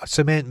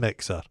cement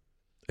mixer?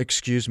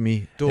 Excuse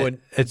me.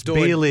 It's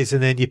Bailey's,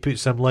 and then you put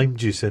some lime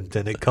juice in it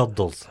and it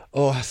curdles.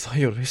 Oh, I thought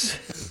you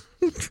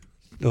were...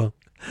 No.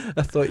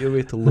 I thought you were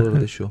way to lower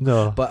the show.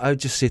 No. But I would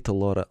just say to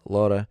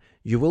Laura,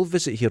 you will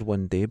visit here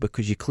one day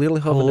because you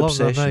clearly have an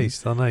obsession.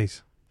 They're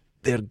nice.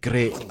 They're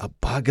great. A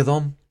bag of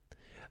them.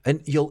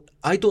 And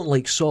I don't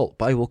like salt,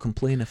 but I will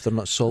complain if they're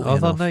not salty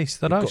enough. They're nice.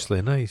 They're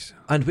actually nice.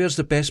 And where's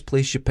the best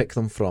place you pick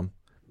them from?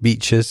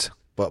 Beaches.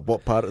 But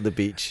what part of the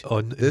beach? Oh,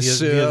 near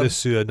the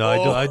sewer. No,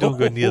 I don't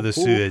go near the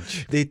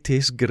sewage. They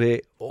taste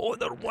great. Oh,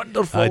 they're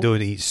wonderful. I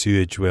don't eat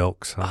sewage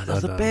whelks. They're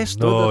the best.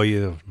 No,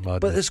 you're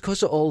mad. But it's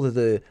because of all of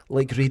the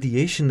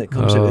radiation that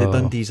comes out of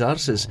Dundee's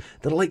arses.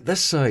 They're like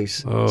this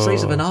size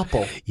of an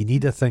apple. You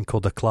need a thing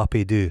called a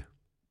clappy do.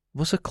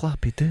 What's a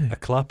clappy do? A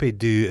clappy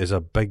do is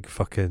a big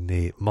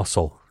fucking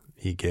mussel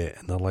you get,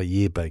 and they're like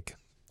yay big.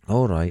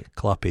 All right.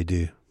 Clappy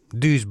do.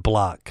 Do's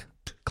black.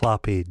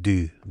 Clappy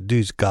do.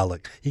 Do's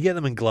garlic. You get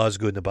them in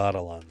Glasgow in the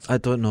Barrowlands. I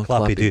don't know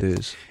clappy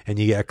do's. And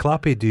you get a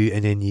clappy do,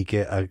 and then you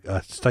get a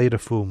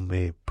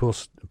styrofoam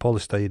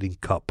polystyrene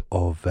cup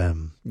of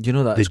you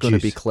know that's going to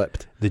be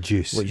clipped. The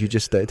juice. What you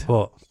just did.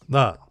 What?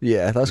 That?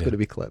 Yeah, that's going to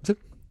be clipped.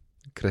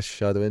 Chris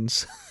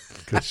Shadowins.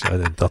 Chris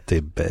Shadowins,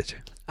 dirty bitch.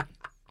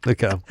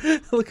 Look at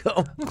him. Look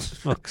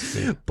at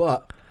him.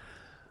 But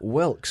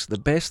Wilkes, the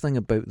best thing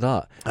about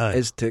that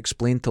is to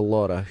explain to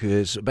Laura, who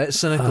is a bit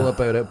cynical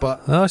about it,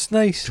 but that's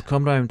nice. To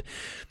come round,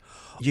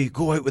 you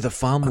go out with a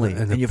family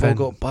and you've all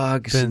got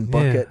bags and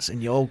buckets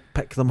and you all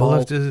pick them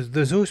all.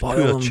 There's those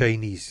poor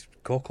Chinese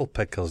cockle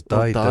pickers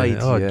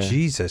died.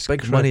 Jesus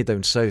Big Christ. money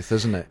down south,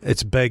 isn't it?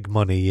 It's big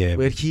money, yeah.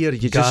 Where here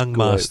you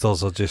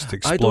Gangmasters are just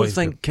exploiting. I don't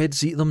think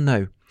kids eat them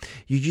now.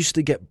 You used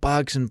to get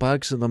bags and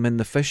bags of them in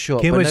the fish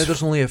shop, but now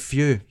there's only a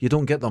few. You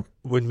don't get them.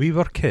 When we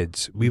were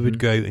kids, we would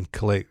go out and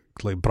collect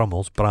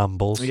brummels,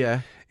 brambles,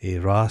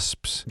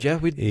 rasps,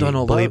 we'd done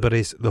all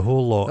blaeberries, the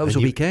whole lot. That was a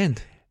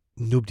weekend.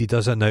 Nobody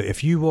does it now.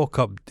 If you walk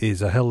up,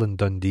 there's a hill in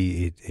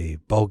Dundee, a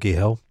boggy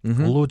hill,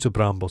 loads of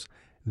brambles.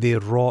 They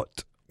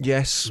rot.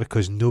 Yes,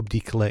 because nobody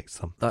collects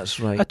them. That's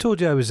right. I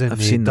told you I was in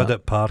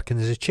Duddit Park, and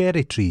there's a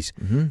cherry trees,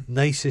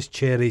 nicest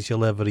cherries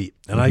you'll ever eat.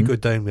 And I go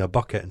down with a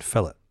bucket and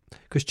fill it,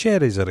 because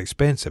cherries are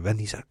expensive, and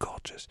these are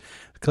gorgeous.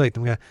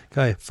 Collecting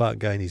fat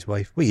guy and his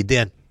wife. What are you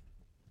doing?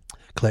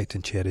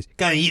 Collecting cherries.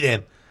 Can't eat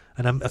them.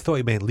 And I thought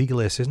he meant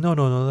legally. I says, no,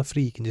 they're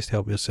free. You can just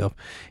help yourself.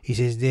 He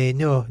says,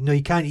 no,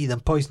 you can't eat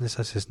them. Poisonous.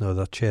 I says, no,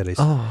 they're cherries.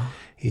 Oh.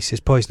 He says,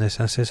 poisonous.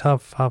 I says,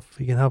 have.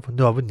 You can have one.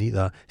 No, I wouldn't eat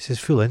that. He says,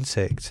 full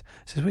insects.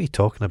 I says, what are you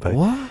talking about?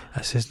 What?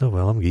 I says, no,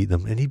 well, I'm going to eat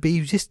them. And he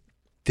was just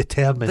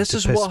determined. This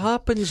is what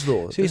happens,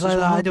 though. So he's like,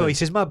 I know. He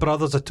says, my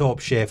brother's a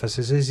top chef. I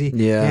says, is he?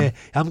 Yeah.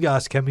 I'm going to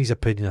ask him his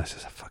opinion. I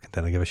says, I fucking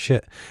didn't give a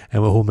shit.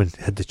 And went home and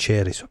had the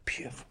cherries. So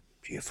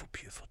beautiful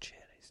cherries.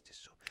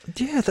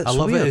 Yeah, that's I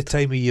love weird. it at the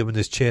time of year when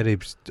there's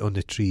cherries on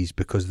the trees,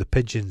 because the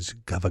pigeons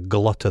have a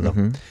glut of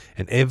them,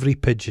 and every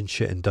pigeon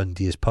shit in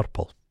Dundee is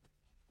purple.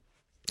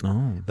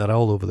 Oh, they're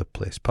all over the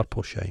place,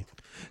 purple shine.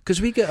 Because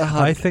we get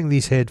I think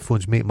these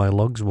headphones make my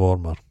lungs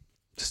warmer.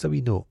 Just a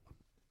wee note.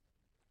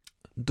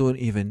 Don't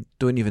even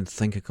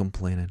think of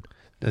complaining.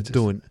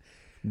 Don't.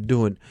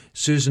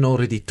 Susan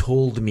already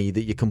told me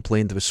that you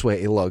complained with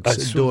sweaty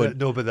lugs. Don't.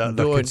 No, but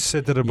they're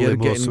considerably You're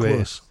more getting sweaty.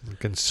 Close.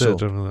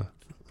 Considerably.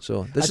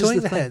 So this I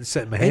is the thing.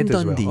 Sit in my head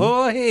as Dundee,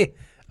 well. Oh, hey,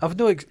 I've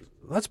no.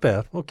 That's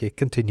better. Okay,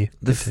 continue.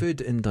 The food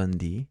in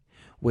Dundee,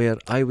 where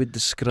I would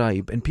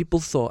describe, and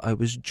people thought I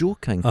was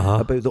joking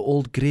about the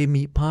old grey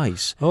meat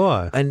pies.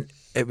 Oh, and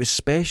it was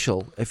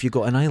special if you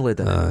got an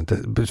eyelid in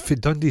it. But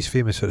Dundee's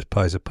famous for its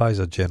pies. The pies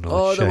are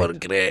generally they were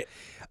great.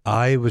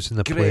 I was in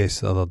a place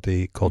the other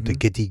day called the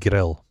Giddy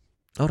Grill.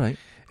 All right.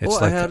 It's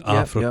like an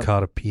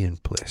Afro-Caribbean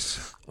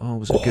place. Oh,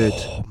 was it good?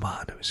 Oh,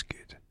 man, it was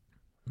good.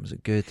 Was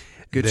it good?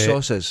 Good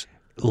sauces?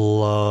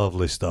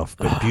 Lovely stuff.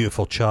 But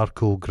beautiful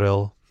charcoal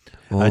grill.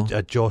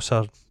 A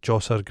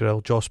Josper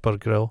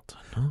grill.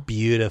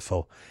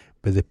 Beautiful.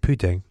 But the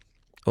pudding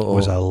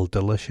was a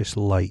delicious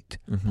light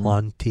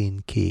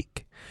plantain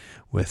cake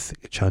with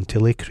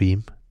chantilly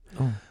cream,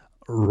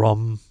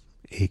 rum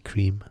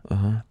cream,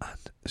 and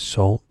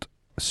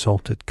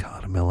salted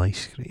caramel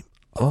ice cream.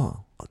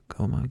 Oh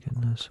my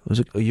goodness! Was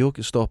it? You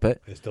can stop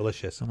it. It's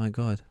delicious. Oh my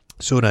god!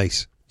 So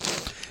nice.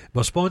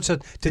 We're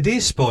sponsored.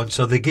 Today's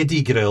sponsor, the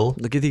Giddy Grill.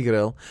 The Giddy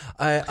Grill.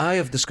 I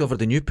have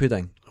discovered a new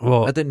pudding.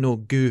 What? I didn't know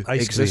goo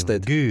ice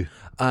existed. Cream. Goo.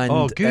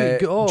 And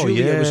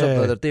Julia was up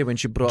the other day when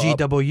she brought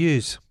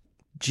GWs.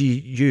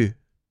 GU.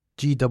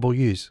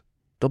 GWs.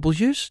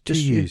 W's?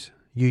 Just U's.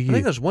 I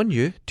think there's one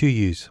U. 2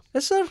 U's.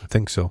 Is there? I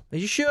think so. Are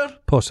you sure?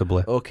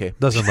 Possibly. Okay.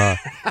 Doesn't matter.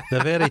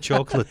 They're very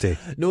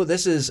chocolatey. No,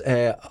 this is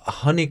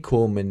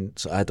honeycomb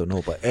and I don't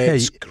know, but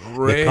it's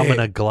great. They come in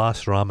a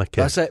glass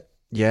ramekin. That's it.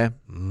 Yeah,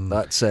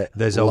 that's it.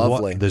 There's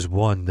lovely. There's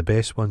one. The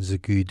best one's the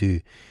Goodoo.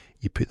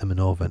 You put them in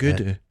the oven.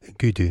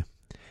 Goodoo.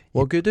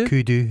 What Goodoo?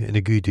 Kudu and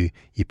a Goodoo.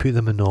 You put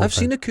them in the oven. I've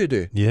seen a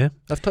Kudu. Yeah.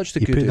 I've touched a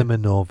Goodoo. You put them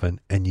in the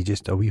oven and you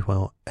just a wee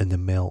while in the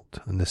melt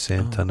in the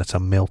centre and it's a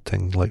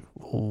melting like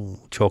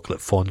chocolate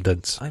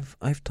fondant.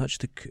 I've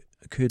touched a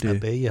Kudu. I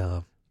bet you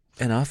have.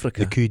 In Africa.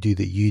 The Kudu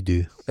that you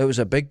do. It was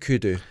a big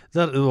Kudu.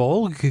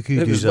 All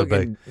Kudus are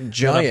big.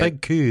 Giant. They're a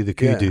big coup, the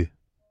Kudu. Yeah.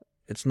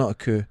 It's not a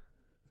coup.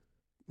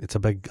 It's a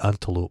big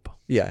antelope.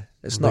 Yeah,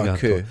 it's not a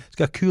coup. It's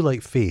got a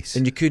coup-like face.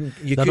 And you couldn't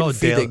feed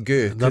it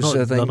goo.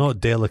 They're not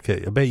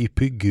delicate. I bet you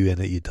put goo in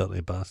it, you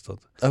dirty bastard.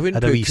 I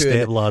wouldn't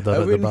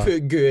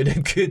put goo in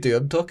a Kudu.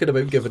 I'm talking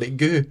about giving it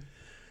goo.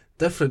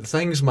 Different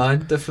things, man.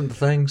 Different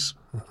things.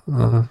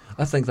 I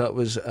think that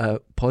was a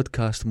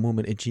podcast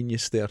moment of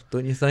genius there,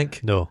 don't you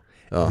think? No.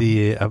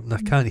 I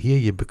can't hear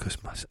you because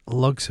my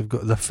lugs have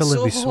got... They're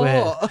filling with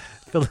sweat.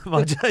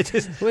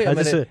 Wait a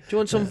minute. Do you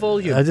want some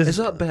volume? Is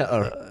that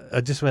better?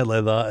 I just went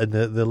like that and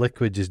the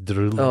liquid just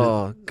drooled.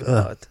 Oh,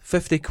 God.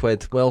 50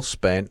 quid. Well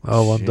spent.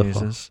 Oh,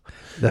 wonderful. Jesus.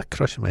 They're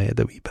crushing my head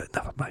a wee bit.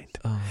 Never mind.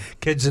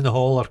 Kids in the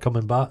hall are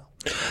coming back.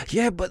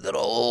 Yeah, but they're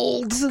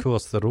old. Of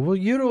course they're old. Well,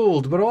 you're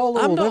old. We're all old.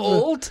 I'm not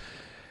old. What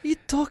are you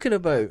talking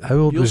about?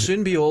 You'll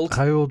soon be old.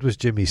 How old was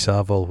Jimmy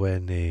Savile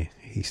when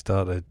he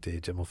started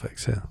Jim will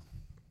Fix It?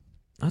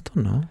 I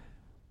don't know.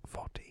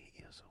 40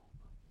 years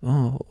old.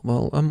 Oh,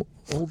 well, I'm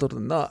older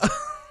than that.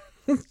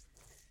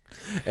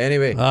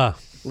 Anyway,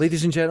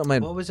 ladies and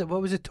gentlemen. What was it?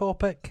 What was the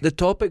topic? The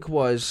topic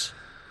was...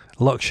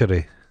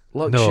 Luxury.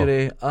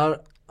 No.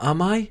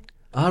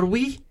 Are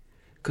we?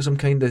 Because I'm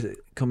kind of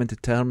coming to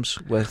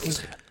terms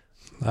with...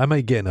 I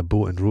might get in a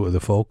boat and row to the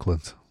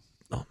Falklands.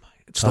 Oh my...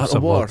 Start a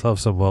war.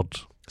 Have some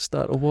words.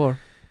 Start a war.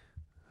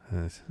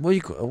 Yes.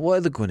 What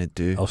are they going to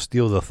do? I'll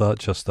steal the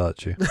Thatcher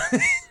statue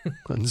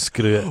and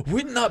screw it.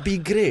 Wouldn't that be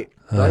great?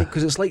 Right?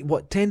 Because it's like,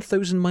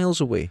 10,000 miles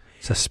away.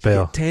 It's a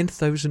spell.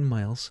 10,000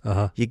 miles.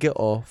 You get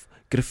off,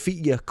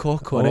 graffiti a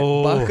cock on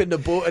it, back on the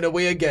boat and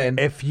away again.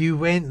 If you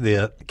went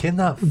there, can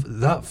that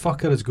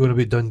fucker is going to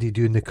be Dundee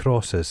doing the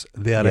crosses.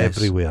 They are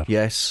everywhere.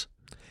 Yes.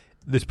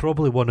 There's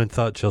probably one on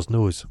Thatcher's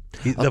nose.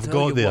 They've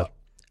got there.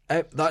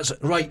 That's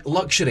right,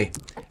 luxury.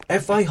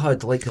 If I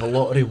had like a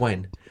lottery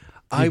win,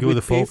 I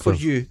would pay for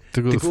you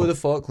to go to the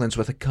Falklands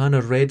with a can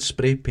of red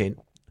spray paint,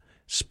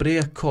 spray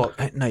a cock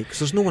at night because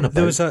there's no one about.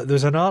 There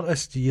was an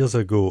artist years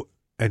ago,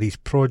 and his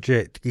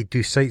project, he'd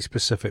do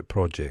site-specific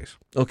projects.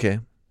 Okay.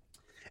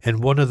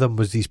 And one of them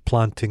was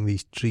planting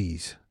these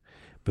trees.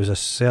 There was a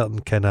certain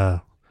kind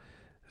of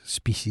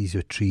species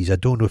of trees. I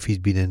don't know if he's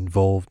been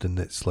involved in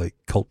its like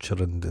culture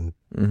and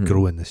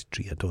growing this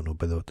tree. I don't know.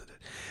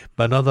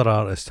 But another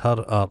artist,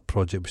 her art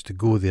project was to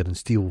go there and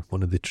steal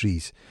one of the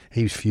trees.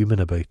 He was fuming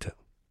about it.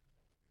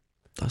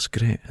 That's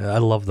great. I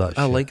love that shit.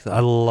 I like that.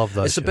 I love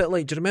that It's shit. A bit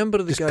like, do you remember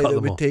the guy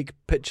that would take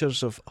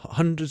pictures of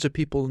hundreds of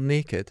people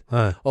naked,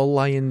 all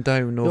lying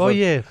down over... Oh,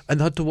 yeah. And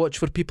had to watch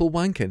for people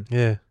wanking?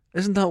 Yeah.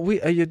 Isn't that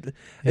weird?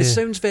 It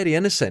sounds very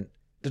innocent.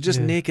 They're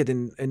just naked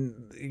and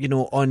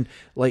on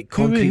like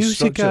concrete Who's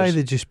structures. the guy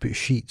that just put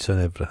sheets on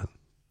everything?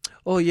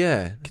 Oh,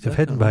 yeah. Could have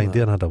hidden behind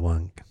there and had a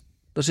wank.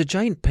 There's a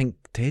giant pink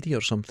teddy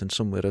or something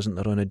somewhere, isn't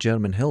there, on a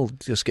German hill,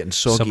 just getting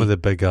soggy. Some of the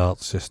big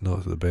art's just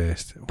not the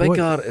best.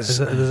 Art is...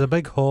 There's a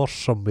big horse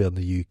somewhere in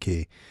the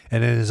UK,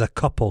 and then there's a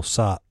couple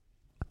sat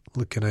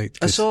looking out.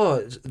 I saw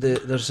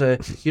there's a...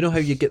 You know how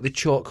you get the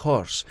chalk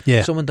horse?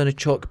 Yeah. Someone done a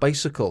chalk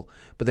bicycle,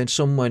 but then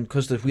someone,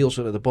 because the wheels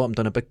are at the bottom,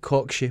 done a big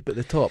cock shape at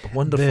the top.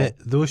 Wonderful.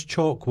 Those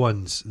chalk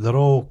ones, they're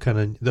all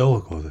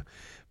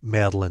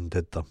Merlin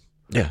did them.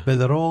 Yeah. But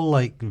they're all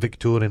like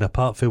Victorian,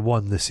 apart from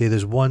one. They say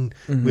there's one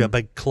with a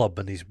big club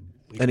and he's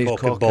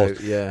cock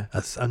out, yeah.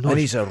 And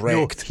he's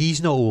erect. No,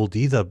 he's not old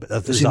either, but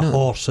there's a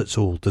horse that's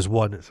old. There's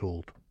one that's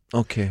old.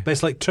 Okay. But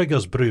it's like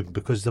Trigger's broom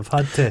because they've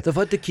had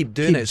to keep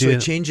doing it, so it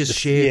changes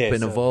shape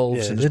and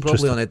evolves, and it's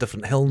probably on a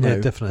different hill now. Yeah,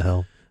 different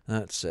hill.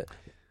 That's it.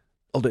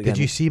 I'll do it again.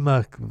 Did you see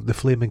the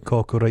flaming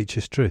cock of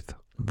Righteous Truth?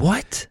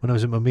 What? When I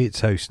was at my mate's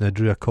house and I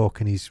drew a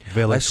cock in his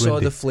Velux I saw window.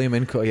 the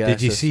flaming cock. Yes,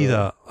 Did you see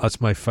that? That's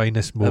my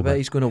finest moment. I bet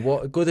he's going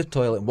to go to the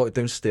toilet and walk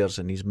downstairs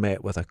and he's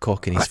met with a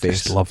cock in his face. I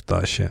just loved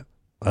that shit.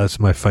 That's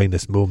my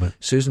finest moment.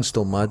 Susan's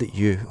still mad at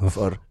you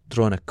for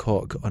drawing a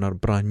cock on her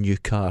brand new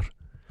car.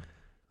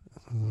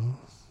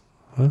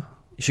 Huh?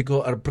 She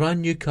got her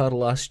brand new car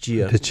last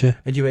year. Did she?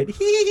 And you went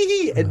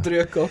hee and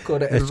drew a cock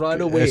on it and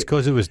ran away. It's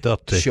because it was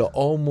dirty. She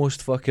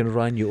almost fucking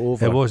ran you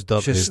over. It was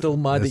dirty. She's still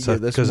mad at you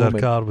this moment. Because her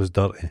car was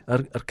dirty.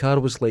 Her car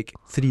was like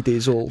 3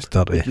 days old. It's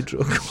dirty. You drew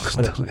a cock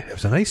on it. It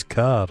was a nice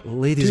car.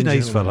 Ladies Too and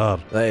nice gentlemen,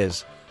 for her. That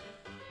is.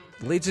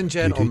 Ladies and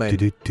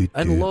gentlemen,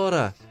 and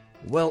Laura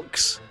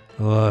Wilkes.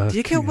 Do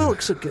you get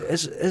Wilkes?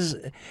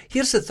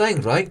 Here's the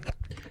thing, right?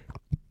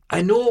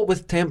 I know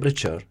with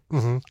temperature,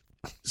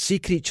 sea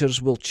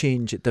creatures will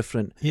change at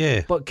different.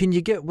 Yeah. But can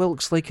you get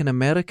Wilkes like in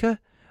America?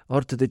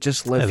 Or do they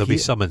just live there'll here? be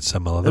something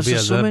similar.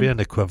 There'll be an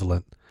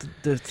equivalent.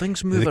 The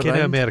things move around.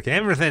 In America,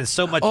 everything's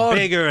so much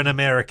bigger in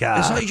America.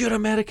 Is that your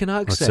American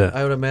accent?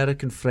 Our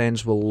American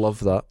friends will love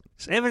that.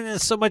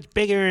 Everything's so much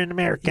bigger in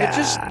America.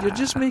 You're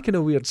just making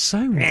a weird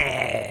sound.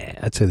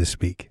 That's how they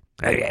speak.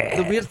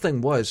 The weird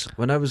thing was,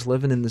 when I was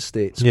living in the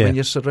States, when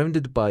you're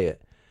surrounded by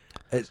it,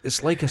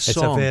 it's like a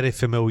song. It's a very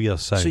familiar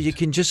sound. So you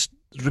can just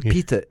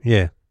repeat it.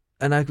 Yeah.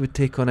 And I would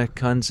take on a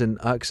Kansan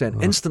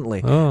accent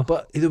instantly. Oh.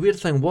 But the weird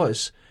thing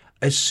was,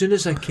 as soon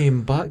as I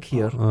came back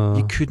here,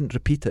 you couldn't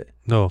repeat it.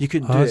 No. You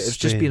couldn't do it. It was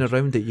just being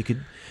around it. You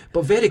could,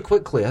 but very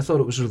quickly, I thought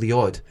it was really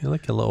odd. You're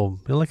like a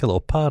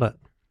little parrot.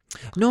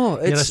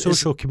 No, you're a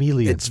social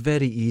chameleon. It's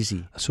very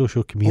easy. A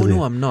social chameleon. Oh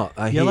no, I'm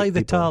not. You're like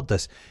the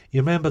TARDIS.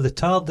 You remember the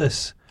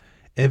TARDIS?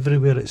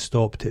 Everywhere it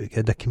stopped, it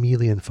had a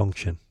chameleon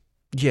function.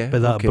 Yeah,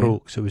 but that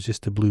broke, so it was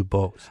just a blue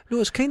box. No,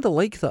 it's kind of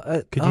like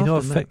that. Could you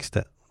not have fixed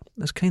it?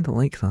 It's kind of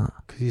like that.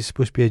 Because he's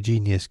supposed to be a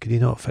genius. Could he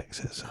not fix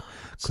it?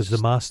 Because the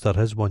master,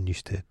 his one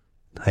used to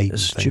hide.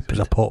 It's stupid. It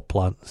was a pot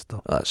plant and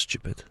stuff. That's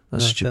stupid.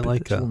 That's stupid.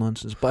 Like it's all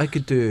nonsense. But I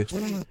could do,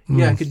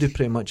 I could do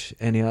pretty much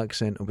any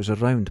accent that was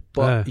around.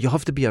 But you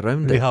have to be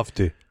around it. You have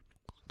to.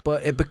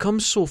 But it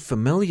becomes so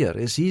familiar.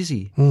 It's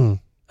easy.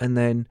 And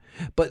then,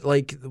 but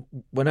like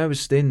when I was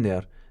staying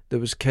there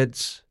was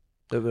kids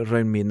that were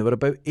around me, and they were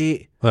about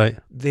 8. Right.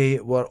 They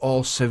were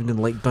all sounding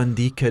like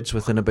Dundee kids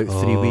within about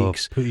 3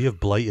 weeks.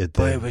 You've blighted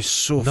them. But it was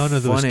so None funny.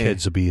 of those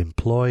kids will be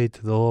employed.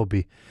 They'll all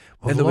be.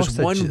 And there was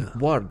one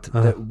word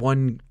that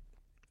one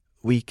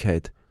wee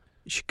kid,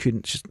 she's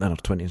in her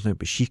 20s now,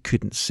 but she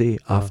couldn't say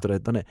after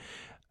I'd done it.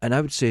 And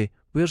I would say,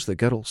 "Where's the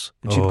girls?"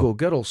 And she'd go,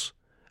 "Girls."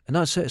 And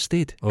that's it, it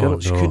stayed.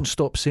 Girls. She couldn't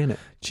stop saying it.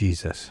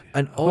 Jesus.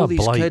 And all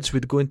these kids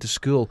would go into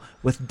school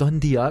with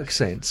Dundee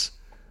accents.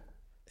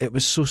 It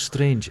was so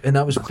strange, and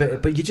that was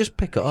but you just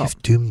pick it up.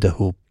 You've doomed the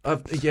whole.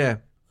 Yeah,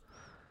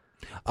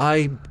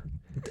 I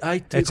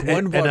took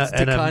one word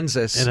to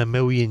Kansas. In a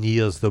million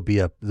years,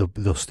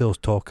 they'll still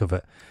talk of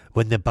it.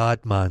 When the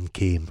bad man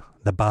came,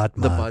 the bad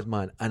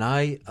man, and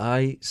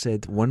I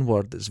said one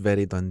word that's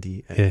very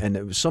Dundee, and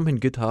it was something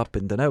good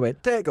happened, and I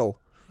went Teckle.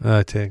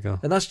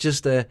 Teckle, and that's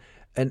just an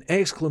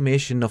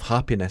exclamation of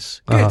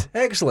happiness. Good,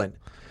 excellent,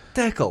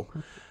 Teckle,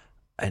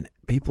 and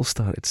people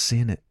started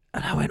saying it.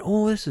 And I went,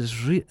 oh, this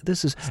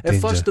is at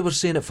first they were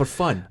saying it for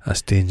fun.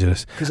 That's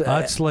dangerous.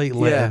 That's like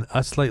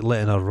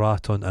letting a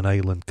rat on an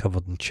island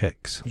covered in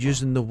chicks.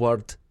 Using the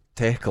word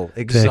teckle,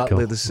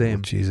 exactly the same.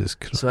 Oh, Jesus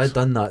Christ. So I'd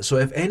done that. So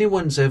if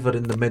anyone's ever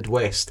in the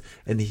Midwest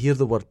and they hear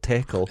the word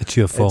teckle, it's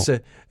your fault.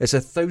 It's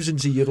a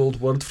thousands-of-year-old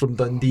word from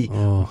Dundee,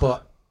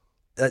 but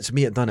that's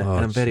me that done it,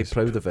 and I'm very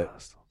proud of it.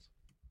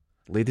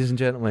 Ladies and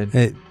gentlemen.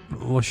 Hey,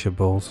 wash your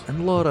balls.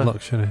 And Laura.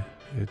 Luxury.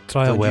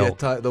 Try a Wilk.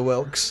 Attack the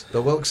Wilkes.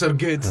 The Wilkes are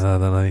good. They're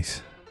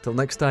nice. Till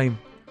next time.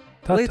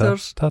 Ta-ta.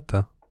 Laters.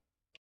 Ta-ta.